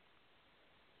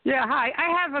 Yeah, hi.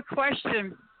 I have a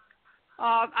question.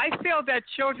 I feel that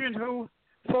children who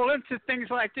fall into things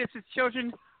like this are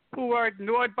children who are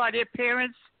ignored by their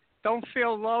parents, don't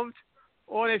feel loved,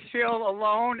 or they feel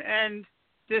alone, and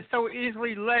they're so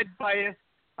easily led by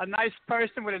a nice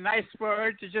person with a nice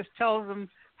word to just tell them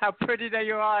how pretty they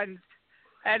are,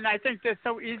 and I think they're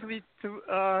so easily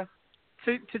to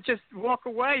just walk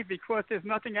away because there's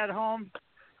nothing at home,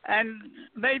 and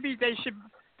maybe they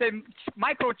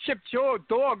microchip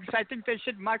dogs. I think they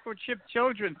should microchip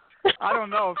children. I don't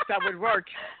know if that would work.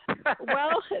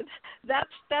 Well,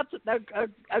 that's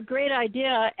a great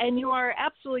idea, and you are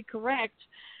absolutely correct.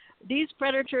 These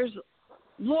predators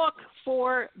look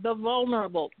for the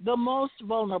vulnerable, the most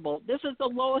vulnerable. This is the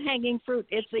low-hanging fruit.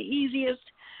 It's the easiest.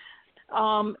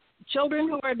 Children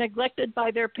who are neglected by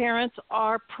their parents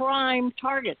are prime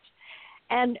targets,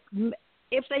 and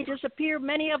if they disappear,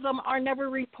 many of them are never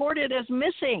reported as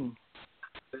missing.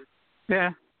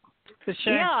 Yeah.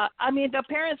 Yeah, I mean, the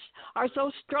parents are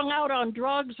so strung out on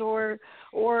drugs or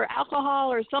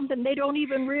alcohol or something, they don't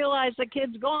even realize the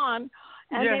kid's gone.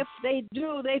 And if they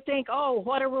do, they think, oh,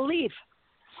 what a relief.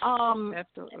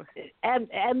 Absolutely.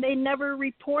 And they never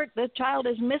report the child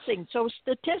is missing. So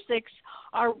statistics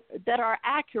that are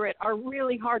accurate are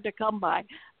really hard to come by.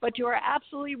 But you are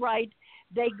absolutely right.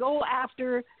 They go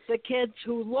after the kids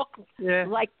who look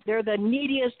like they're the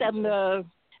neediest and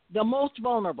the most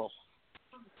vulnerable.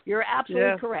 You're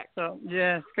absolutely correct. So,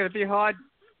 it's going to be a hard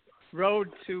road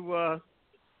to,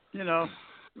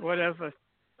 whatever.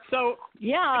 So,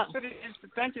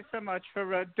 thank you so much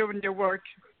for doing your work,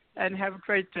 and have a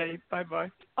great day.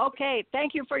 Bye-bye. Okay,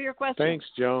 thank you for your question. Thanks,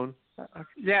 Joan.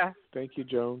 Thank you,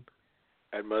 Joan.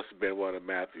 That must have been one of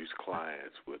Matthew's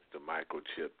clients with the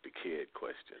microchip the kid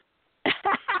question.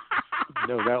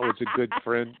 No, that was a good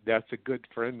friend. That's a good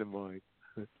friend of mine.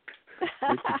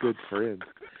 It's a good friend.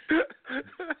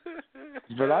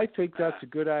 But I think that's a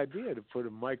good idea to put a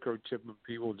microchip in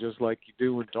people just like you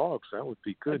do in dogs. That would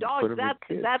be good. Dogs, put them in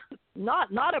kids. that's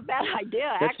not a bad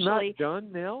idea, That's actually. Not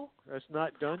done, Nell? That's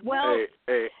not done? Well,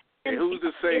 hey, who's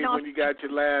to say when you got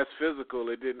your last physical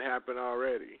it didn't happen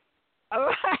already?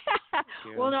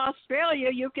 Well, in Australia,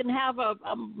 you can have a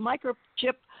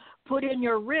microchip put in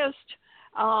your wrist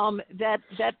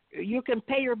that you can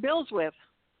pay your bills with.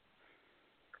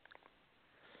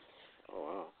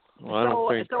 Oh, wow. Well,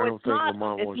 I don't think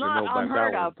Lamont wants to know about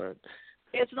that one, but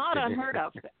it's not unheard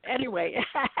of. Anyway,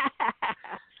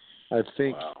 I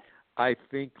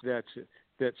think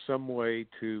that some way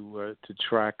to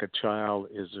track a child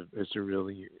is a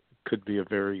really could be a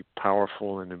very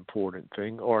powerful and important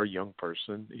thing, or a young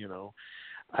person.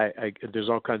 There's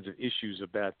all kinds of issues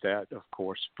about that, of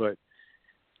course, but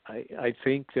I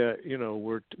think that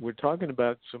we're talking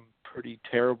about some pretty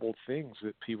terrible things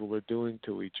that people are doing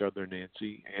to each other,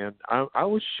 Nancy. And I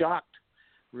was shocked,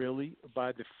 really,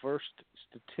 by the first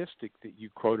statistic that you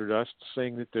quoted us,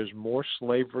 saying that there's more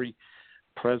slavery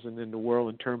present in the world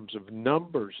in terms of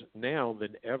numbers now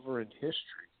than ever in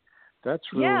history. That's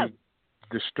really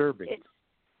disturbing.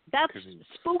 That's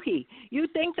spooky.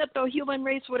 You'd think that the human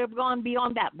race would have gone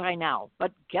beyond that by now,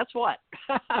 but guess what?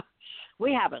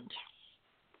 We haven't.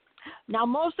 Now,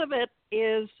 most of it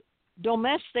is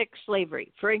domestic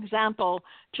slavery. For example,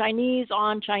 Chinese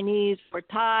on Chinese or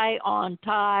Thai on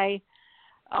Thai.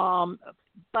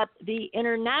 But the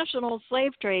international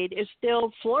slave trade is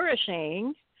still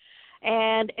flourishing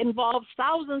and involves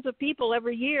thousands of people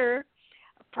every year,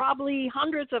 probably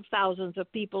hundreds of thousands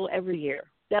of people every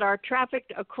year that are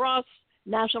trafficked across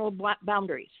national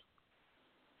boundaries.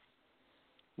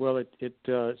 Well, it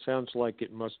sounds like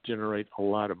it must generate a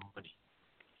lot of money.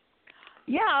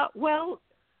 Yeah, well,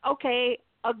 okay,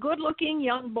 a good-looking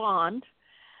young blonde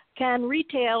can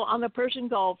retail on the Persian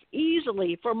Gulf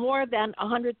easily for more than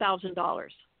 $100,000.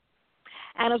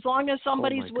 And as long as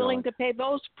somebody's willing to pay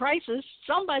those prices,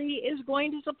 somebody is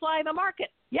going to supply the market.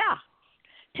 Yeah,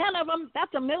 10 of them,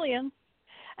 that's $1 million.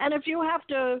 And if you have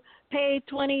to pay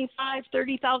 $25,000,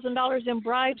 $30,000 in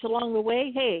bribes along the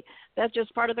way, hey, that's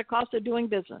just part of the cost of doing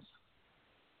business.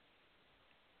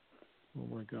 Oh,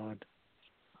 my God.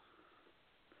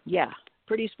 Yeah,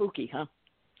 pretty spooky, huh?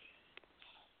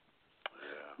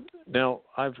 Now,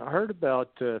 I've heard about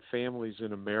families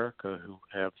in America who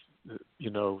have,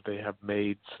 they have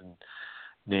maids and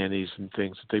nannies and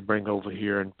things that they bring over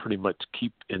here and pretty much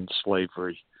keep in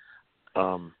slavery.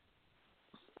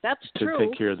 That's true. To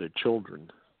take care of their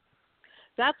children.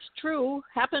 That's true.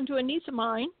 Happened to a niece of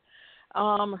mine.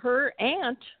 Her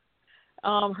aunt,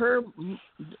 her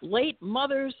late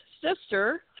mother's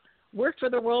sister, worked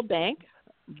for the World Bank,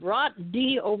 brought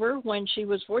Dee over when she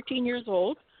was 14 years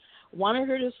old, wanted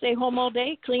her to stay home all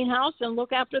day, clean house, and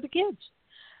look after the kids.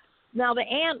 Now, the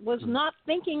aunt was not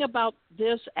thinking about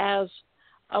this as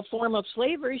a form of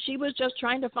slavery. She was just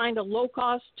trying to find a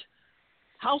low-cost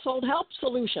household help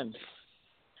solution.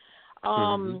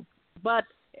 And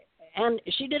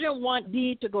she didn't want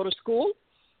Dee to go to school.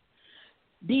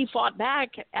 Dee fought back,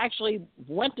 actually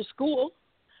went to school.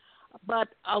 But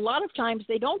a lot of times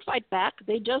they don't fight back.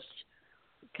 They just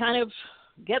kind of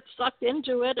get sucked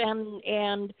into it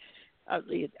and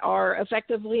are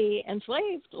effectively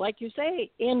enslaved, like you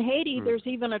say. In Haiti, there's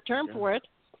even a term for it.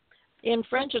 In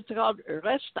French, it's called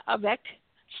reste avec,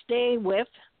 stay with,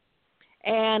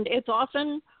 and it's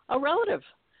often a relative,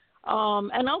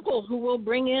 an uncle who will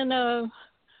bring in a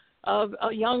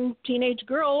young teenage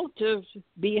girl to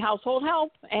be household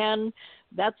help, and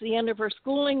that's the end of her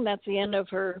schooling. That's the end of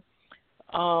her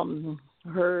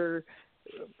her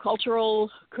cultural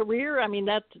career. I mean,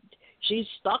 that she's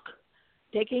stuck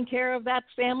taking care of that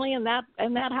family and that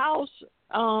house.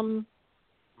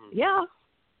 Yeah,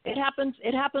 it happens.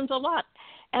 It happens a lot,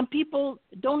 and people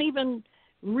don't even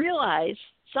realize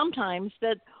sometimes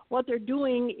that what they're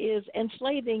doing is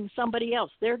enslaving somebody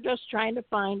else. They're just trying to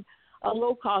find a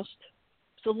low-cost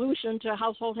solution to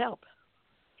household help,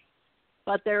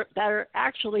 but they're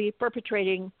actually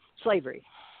perpetrating slavery.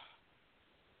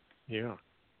 Yeah.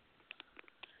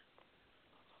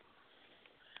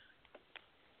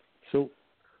 So,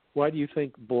 why do you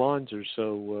think blondes are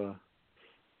so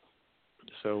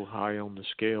high on the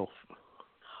scale?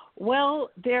 Well,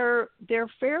 they're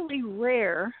fairly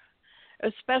rare,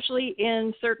 especially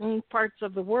in certain parts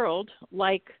of the world,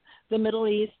 like the Middle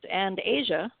East and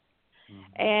Asia.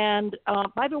 And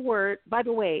by the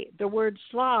way, the word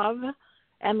Slav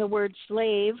and the word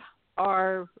slave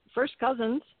are first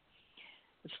cousins.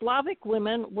 Slavic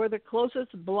women were the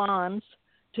closest blondes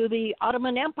to the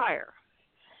Ottoman Empire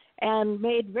and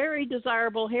made very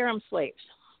desirable harem slaves.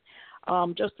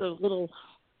 Just a little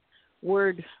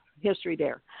word history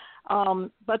there.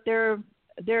 But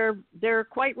they're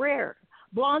quite rare.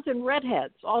 Blondes and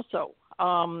redheads also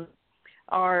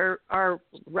are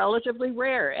relatively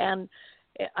rare. And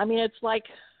I mean, it's like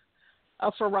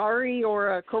a Ferrari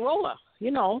or a Corolla.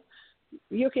 You know,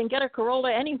 you can get a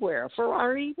Corolla anywhere. A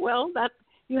Ferrari, well, that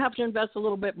you have to invest a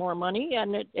little bit more money,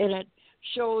 and it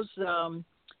shows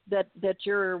that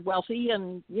you're wealthy,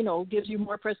 and gives you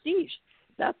more prestige.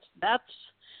 That's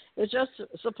it's just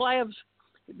supply of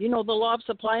the law of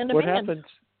supply and demand.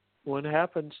 What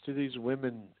happens to these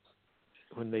women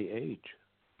when they age?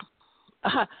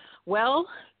 Well,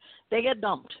 they get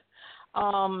dumped.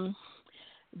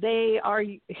 They are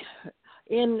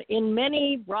in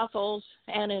many brothels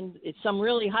and in some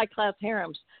really high-class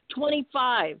harems,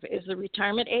 25 is the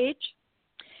retirement age,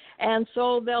 and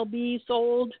so they'll be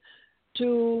sold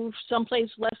to someplace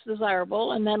less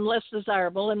desirable, and then less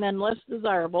desirable, and then less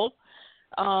desirable,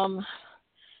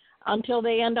 until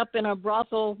they end up in a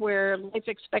brothel where life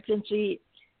expectancy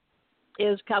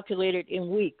is calculated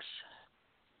in weeks.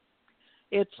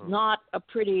 It's not a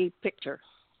pretty picture.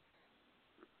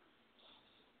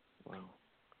 Wow.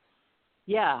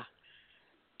 Yeah.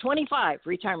 25,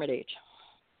 retirement age.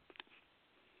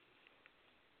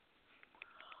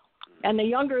 And the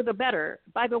younger, the better.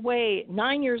 By the way,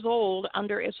 9 years old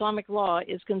under Islamic law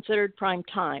is considered prime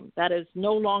time. That is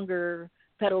no longer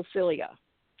pedophilia.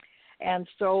 And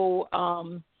so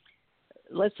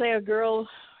let's say a girl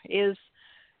is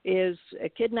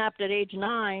kidnapped at age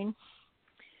 9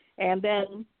 and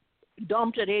then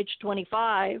dumped at age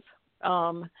 25,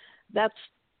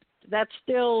 that's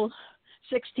still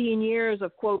 16 years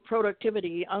of, quote,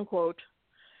 productivity, unquote.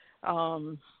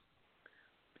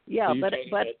 Yeah, but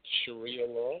Sharia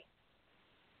law?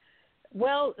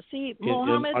 Well, see,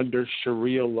 Mohammed under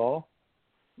Sharia law?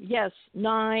 Yes,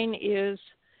 9 is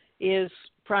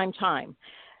prime time.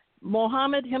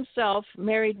 Mohammed himself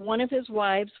married one of his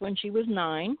wives when she was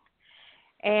 9,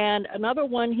 and another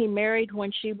one he married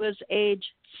when she was age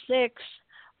 6,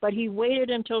 but he waited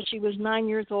until she was 9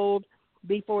 years old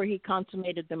before he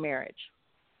consummated the marriage.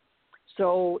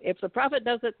 So if the Prophet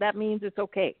does it, that means it's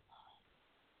okay.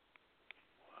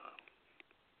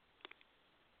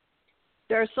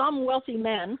 There are some wealthy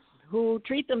men who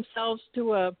treat themselves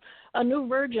to a new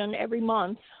virgin every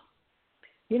month,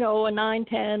 a 9,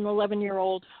 10,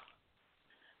 11-year-old.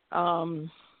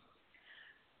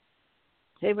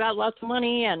 They've got lots of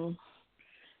money,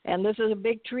 and this is a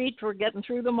big treat for getting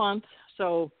through the month.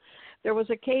 So there was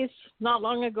a case not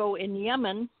long ago in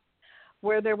Yemen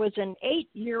where there was an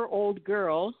 8-year-old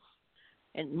girl.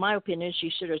 In my opinion, she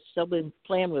should have still been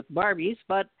playing with Barbies,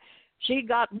 but she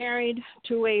got married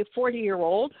to a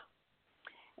 40-year-old,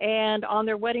 and on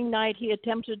their wedding night, he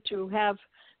attempted to have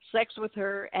sex with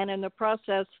her, and in the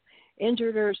process,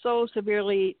 injured her so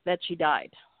severely that she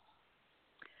died.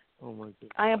 Oh my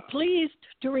goodness. I am pleased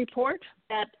to report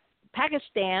that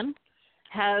Pakistan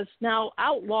has now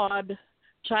outlawed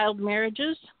child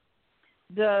marriages.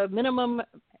 The minimum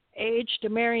age to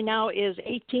marry now is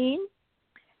 18,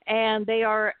 and they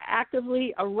are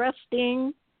actively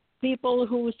arresting people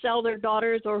who sell their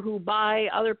daughters or who buy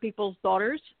other people's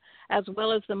daughters, as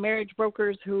well as the marriage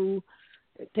brokers who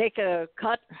take a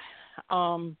cut.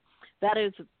 That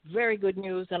is very good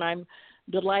news, and I'm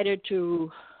delighted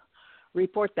to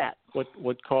report that.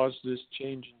 What caused this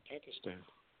change in Pakistan?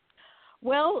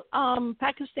 Well,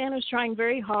 Pakistan is trying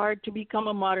very hard to become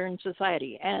a modern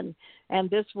society, and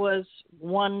this was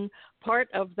one part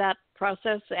of that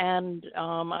process, and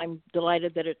I'm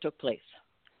delighted that it took place.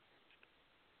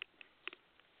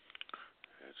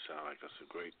 It sounds like that's a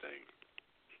great thing.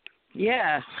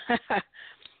 Yeah.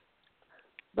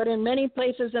 But in many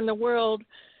places in the world,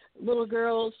 little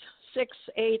girls 6,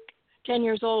 8, 10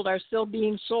 years old are still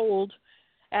being sold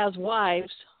as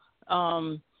wives.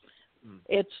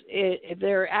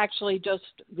 They're actually just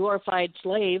glorified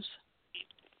slaves.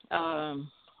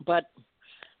 But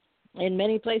in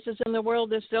many places in the world,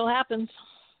 this still happens.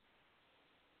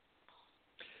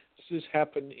 Does this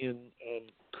happen in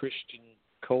Christian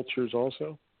cultures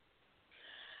also?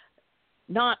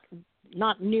 Not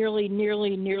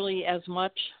nearly as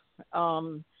much.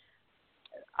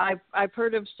 I've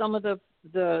heard of some of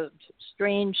the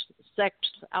strange sects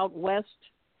out west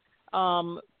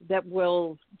that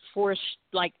will force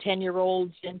like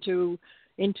 10-year-olds into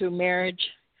marriage,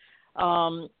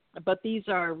 but these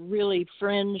are really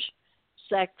fringe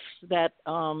sects that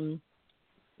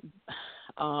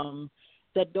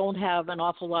that don't have an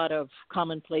awful lot of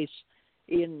commonplace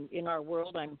in our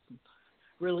world. I'm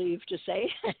relieved to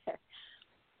say.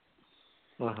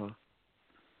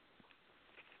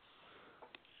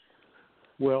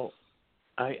 Well,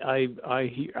 I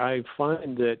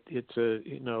find that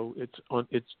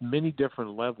it's many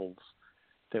different levels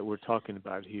that we're talking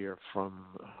about here, from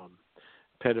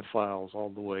pedophiles all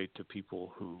the way to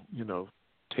people who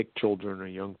take children or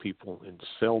young people and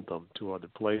sell them to other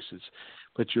places.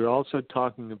 But you're also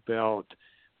talking about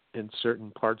in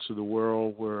certain parts of the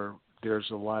world where there's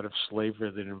a lot of slavery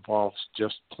that involves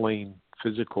just plain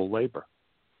physical labor.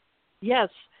 Yes.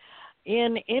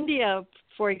 In India,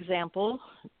 for example,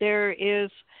 there is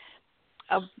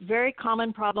a very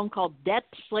common problem called debt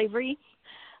slavery.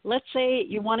 Let's say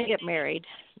you want to get married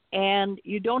and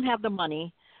you don't have the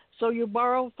money, so you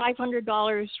borrow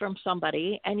 $500 from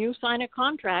somebody and you sign a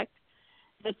contract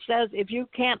that says if you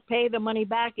can't pay the money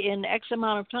back in X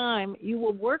amount of time, you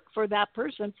will work for that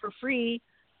person for free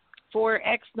for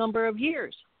X number of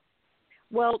years.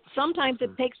 Well, sometimes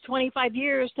it takes 25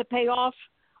 years to pay off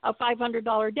a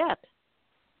 $500 debt.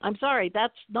 I'm sorry,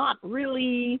 that's not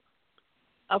really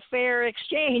a fair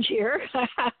exchange here.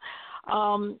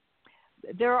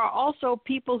 There are also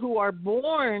people who are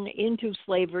born into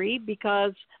slavery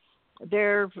because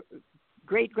their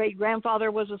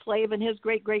great-great-grandfather was a slave and his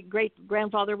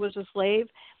great-great-great-grandfather was a slave.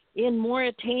 In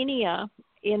Mauritania,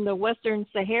 in the Western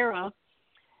Sahara,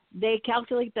 they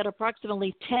calculate that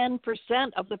approximately 10%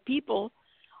 of the people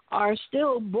are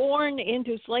still born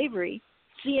into slavery.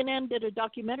 CNN did a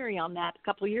documentary on that a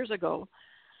couple of years ago.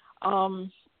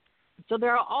 So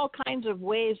there are all kinds of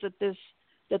ways that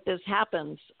this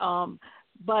happens.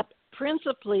 But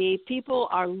principally, people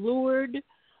are lured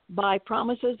by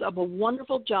promises of a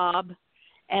wonderful job,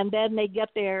 and then they get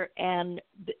there, and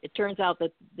it turns out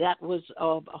that was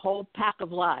a whole pack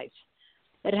of lies.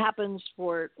 It happens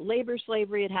for labor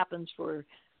slavery. It happens for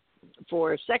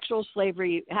sexual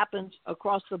slavery. It happens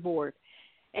across the board.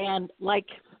 And like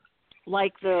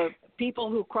the people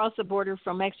who cross the border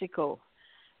from Mexico,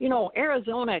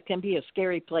 Arizona can be a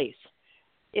scary place.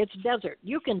 It's desert.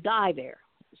 You can die there.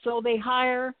 So they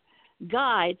hire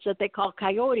guides that they call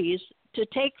coyotes to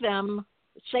take them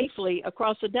safely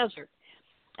across the desert.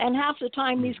 And half the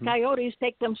time these coyotes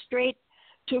take them straight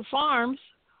to farms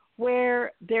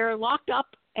where they're locked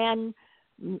up and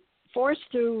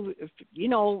forced to,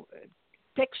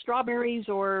 pick strawberries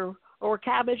or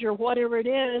cabbage or whatever it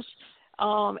is.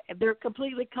 They're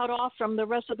completely cut off from the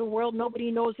rest of the world. Nobody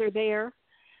knows they're there.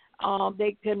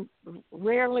 They can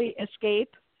rarely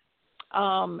escape.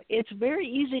 It's very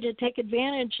easy to take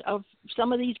advantage of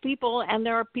some of these people, and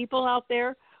there are people out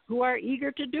there who are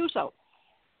eager to do so.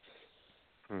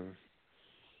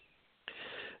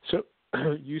 So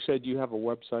you said you have a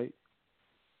website?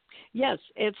 Yes,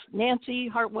 it's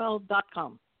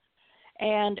nancyhartwell.com.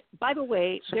 And by the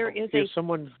way, So there is if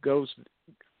someone goes,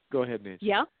 go ahead, Nancy.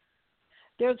 Yeah.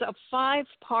 There's a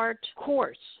 5-part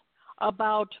course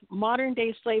about modern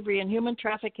day slavery and human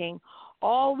trafficking,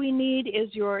 all we need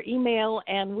is your email,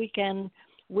 and we can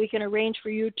arrange for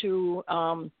you to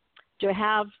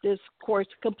have this course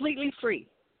completely free,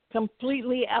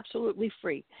 completely, absolutely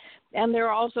free. And there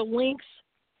are also links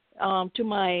to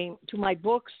my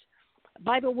books.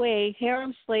 By the way,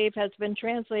 Harem Slave has been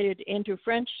translated into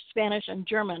French, Spanish, and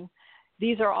German.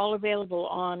 These are all available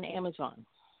on Amazon.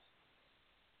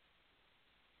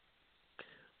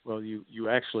 Well, you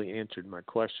actually answered my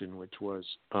question, which was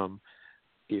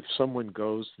if someone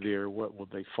goes there, what will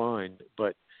they find?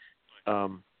 But there's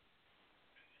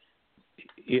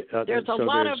a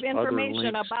lot of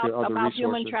information about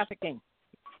human trafficking.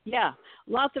 Yeah,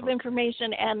 lots of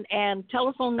information and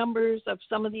telephone numbers of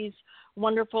some of these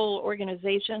wonderful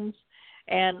organizations.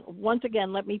 And once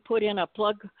again, let me put in a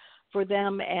plug for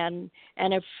them. And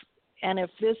if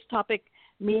this topic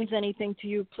means anything to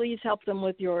you, please help them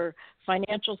with your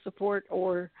financial support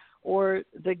or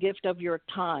the gift of your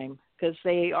time, because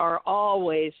they are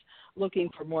always looking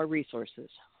for more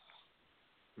resources.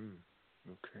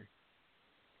 Okay.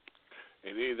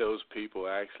 Any of those people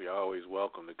are actually always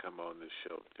welcome to come on this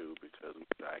show, too, because we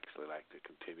actually like to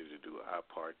continue to do our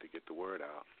part to get the word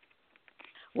out.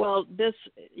 Well,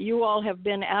 you all have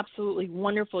been absolutely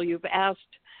wonderful. You've asked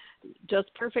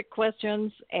just perfect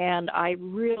questions, and I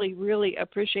really, really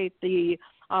appreciate the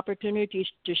opportunity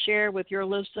to share with your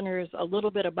listeners a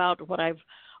little bit about what I've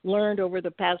learned over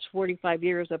the past 45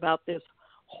 years about this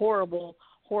horrible,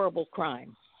 horrible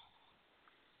crime.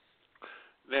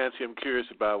 Nancy, I'm curious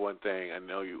about one thing. I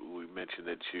know we mentioned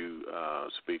that you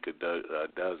speak a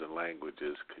dozen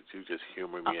languages. Could you just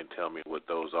humor me and tell me what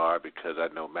those are? Because I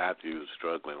know Matthew's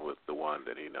struggling with the one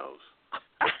that he knows.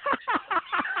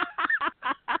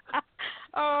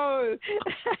 Oh,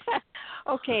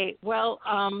 okay. Well,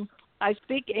 I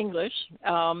speak English.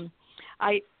 In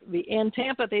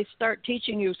Tampa, they start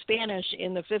teaching you Spanish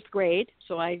in the 5th grade,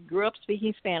 so I grew up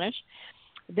speaking Spanish.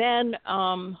 Then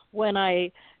when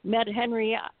I met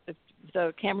Henry,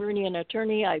 the Cameroonian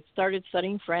attorney, I started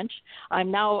studying French.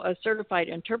 I'm now a certified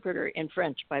interpreter in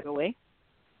French, by the way.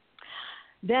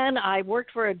 Then I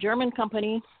worked for a German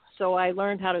company, so I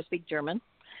learned how to speak German.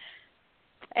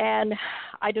 And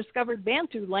I discovered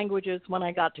Bantu languages when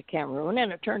I got to Cameroon,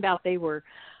 and it turned out they were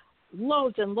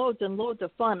loads and loads and loads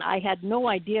of fun. I had no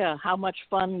idea how much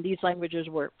fun these languages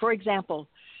were. For example,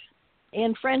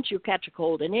 in French, you catch a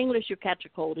cold. In English, you catch a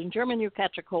cold. In German, you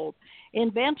catch a cold. In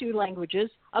Bantu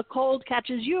languages, a cold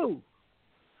catches you.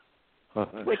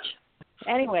 Which,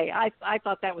 anyway, I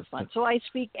thought that was fun. So I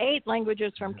speak 8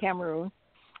 languages from Cameroon,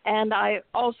 and I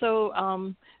also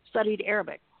studied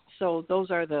Arabic. So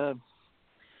those are the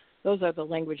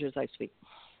languages I speak.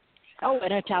 Oh,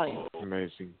 and Italian.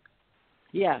 Amazing.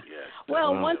 Yeah.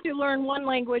 Well, once you learn one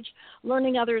language,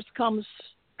 learning others comes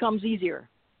easier.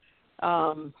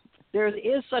 There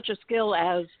is such a skill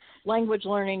as language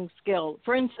learning skill.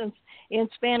 For instance, in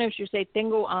Spanish, you say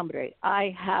tengo hambre,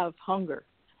 I have hunger.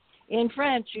 In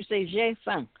French, you say j'ai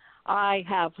faim, I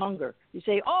have hunger. You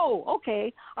say, oh,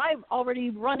 okay, I've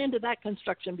already run into that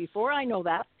construction before, I know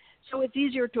that. So it's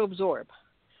easier to absorb.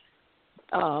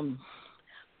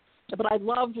 But I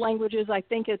love languages. I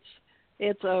think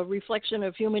it's a reflection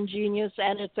of human genius,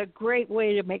 and it's a great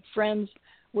way to make friends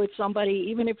with somebody.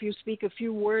 Even if you speak a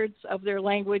few words of their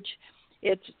language,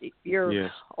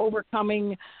 you're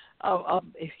overcoming a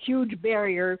huge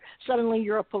barrier. Suddenly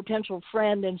you're a potential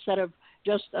friend instead of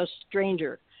just a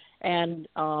stranger. And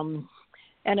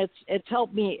it's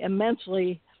helped me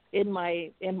immensely in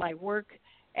my work,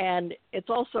 and it's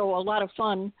also a lot of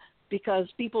fun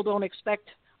because people don't expect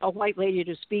a white lady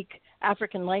to speak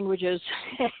African languages,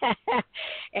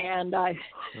 and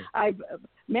I've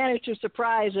managed to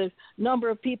surprise a number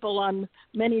of people on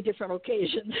many different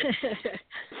occasions.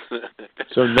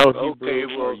 So no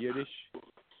Hebrew or Yiddish?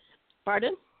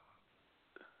 Pardon?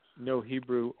 No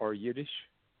Hebrew or Yiddish?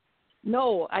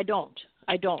 No, I don't.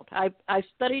 I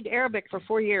studied Arabic for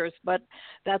 4 years, but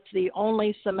that's the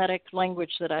only Semitic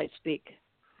language that I speak.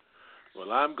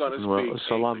 Well, I'm going to speak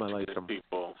Salam English to alaikum.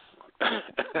 people.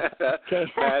 Okay.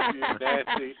 Matthew,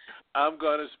 Nancy, I'm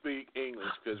going to speak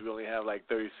English because we only have like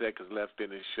 30 seconds left in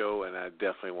the show, and I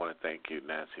definitely want to thank you,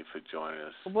 Nancy, for joining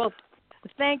us. Well,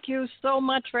 thank you so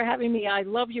much for having me. I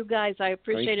love you guys. I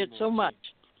appreciate it so much.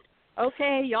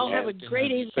 Okay, y'all have a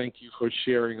great evening. Thank you for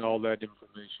sharing all that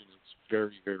information. It's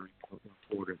very, very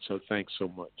important. So thanks so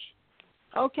much.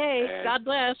 Okay, And God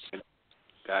bless.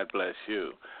 God bless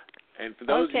you. And for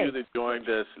those Okay. of you that joined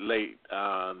us late,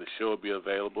 the show will be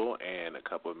available in a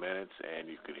couple of minutes, and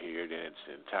you can hear it in its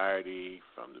entirety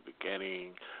from the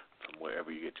beginning, from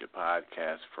wherever you get your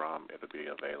podcast from. It'll be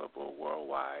available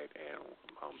worldwide and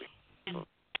on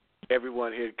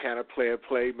Everyone here, Kind of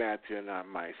Play, Matthew and I,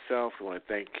 myself, we want to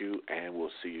thank you, and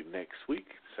we'll see you next week,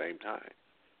 same time.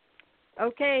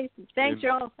 Okay. Thanks,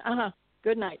 y'all.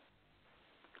 Good night.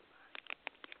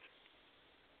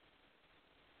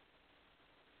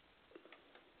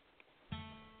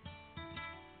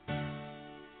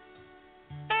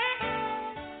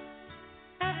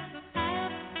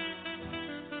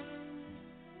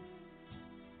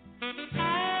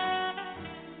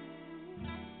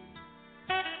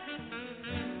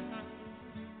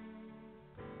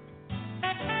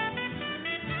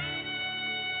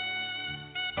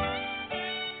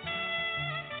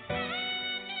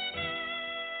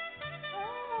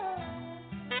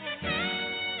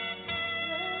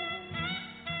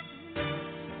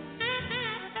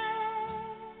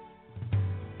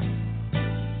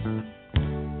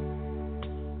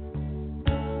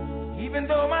 Even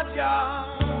though my job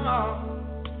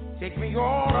takes me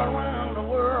all around the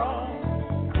world,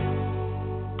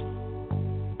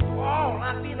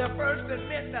 I'll be the first to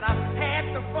admit that I've had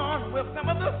some fun with some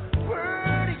of the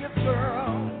prettiest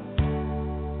girls.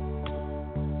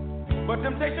 But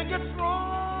temptation gets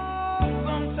strong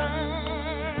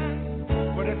sometimes,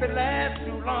 but if it lasts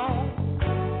too long,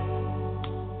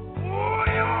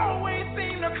 they always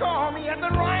seem to call me at the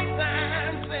right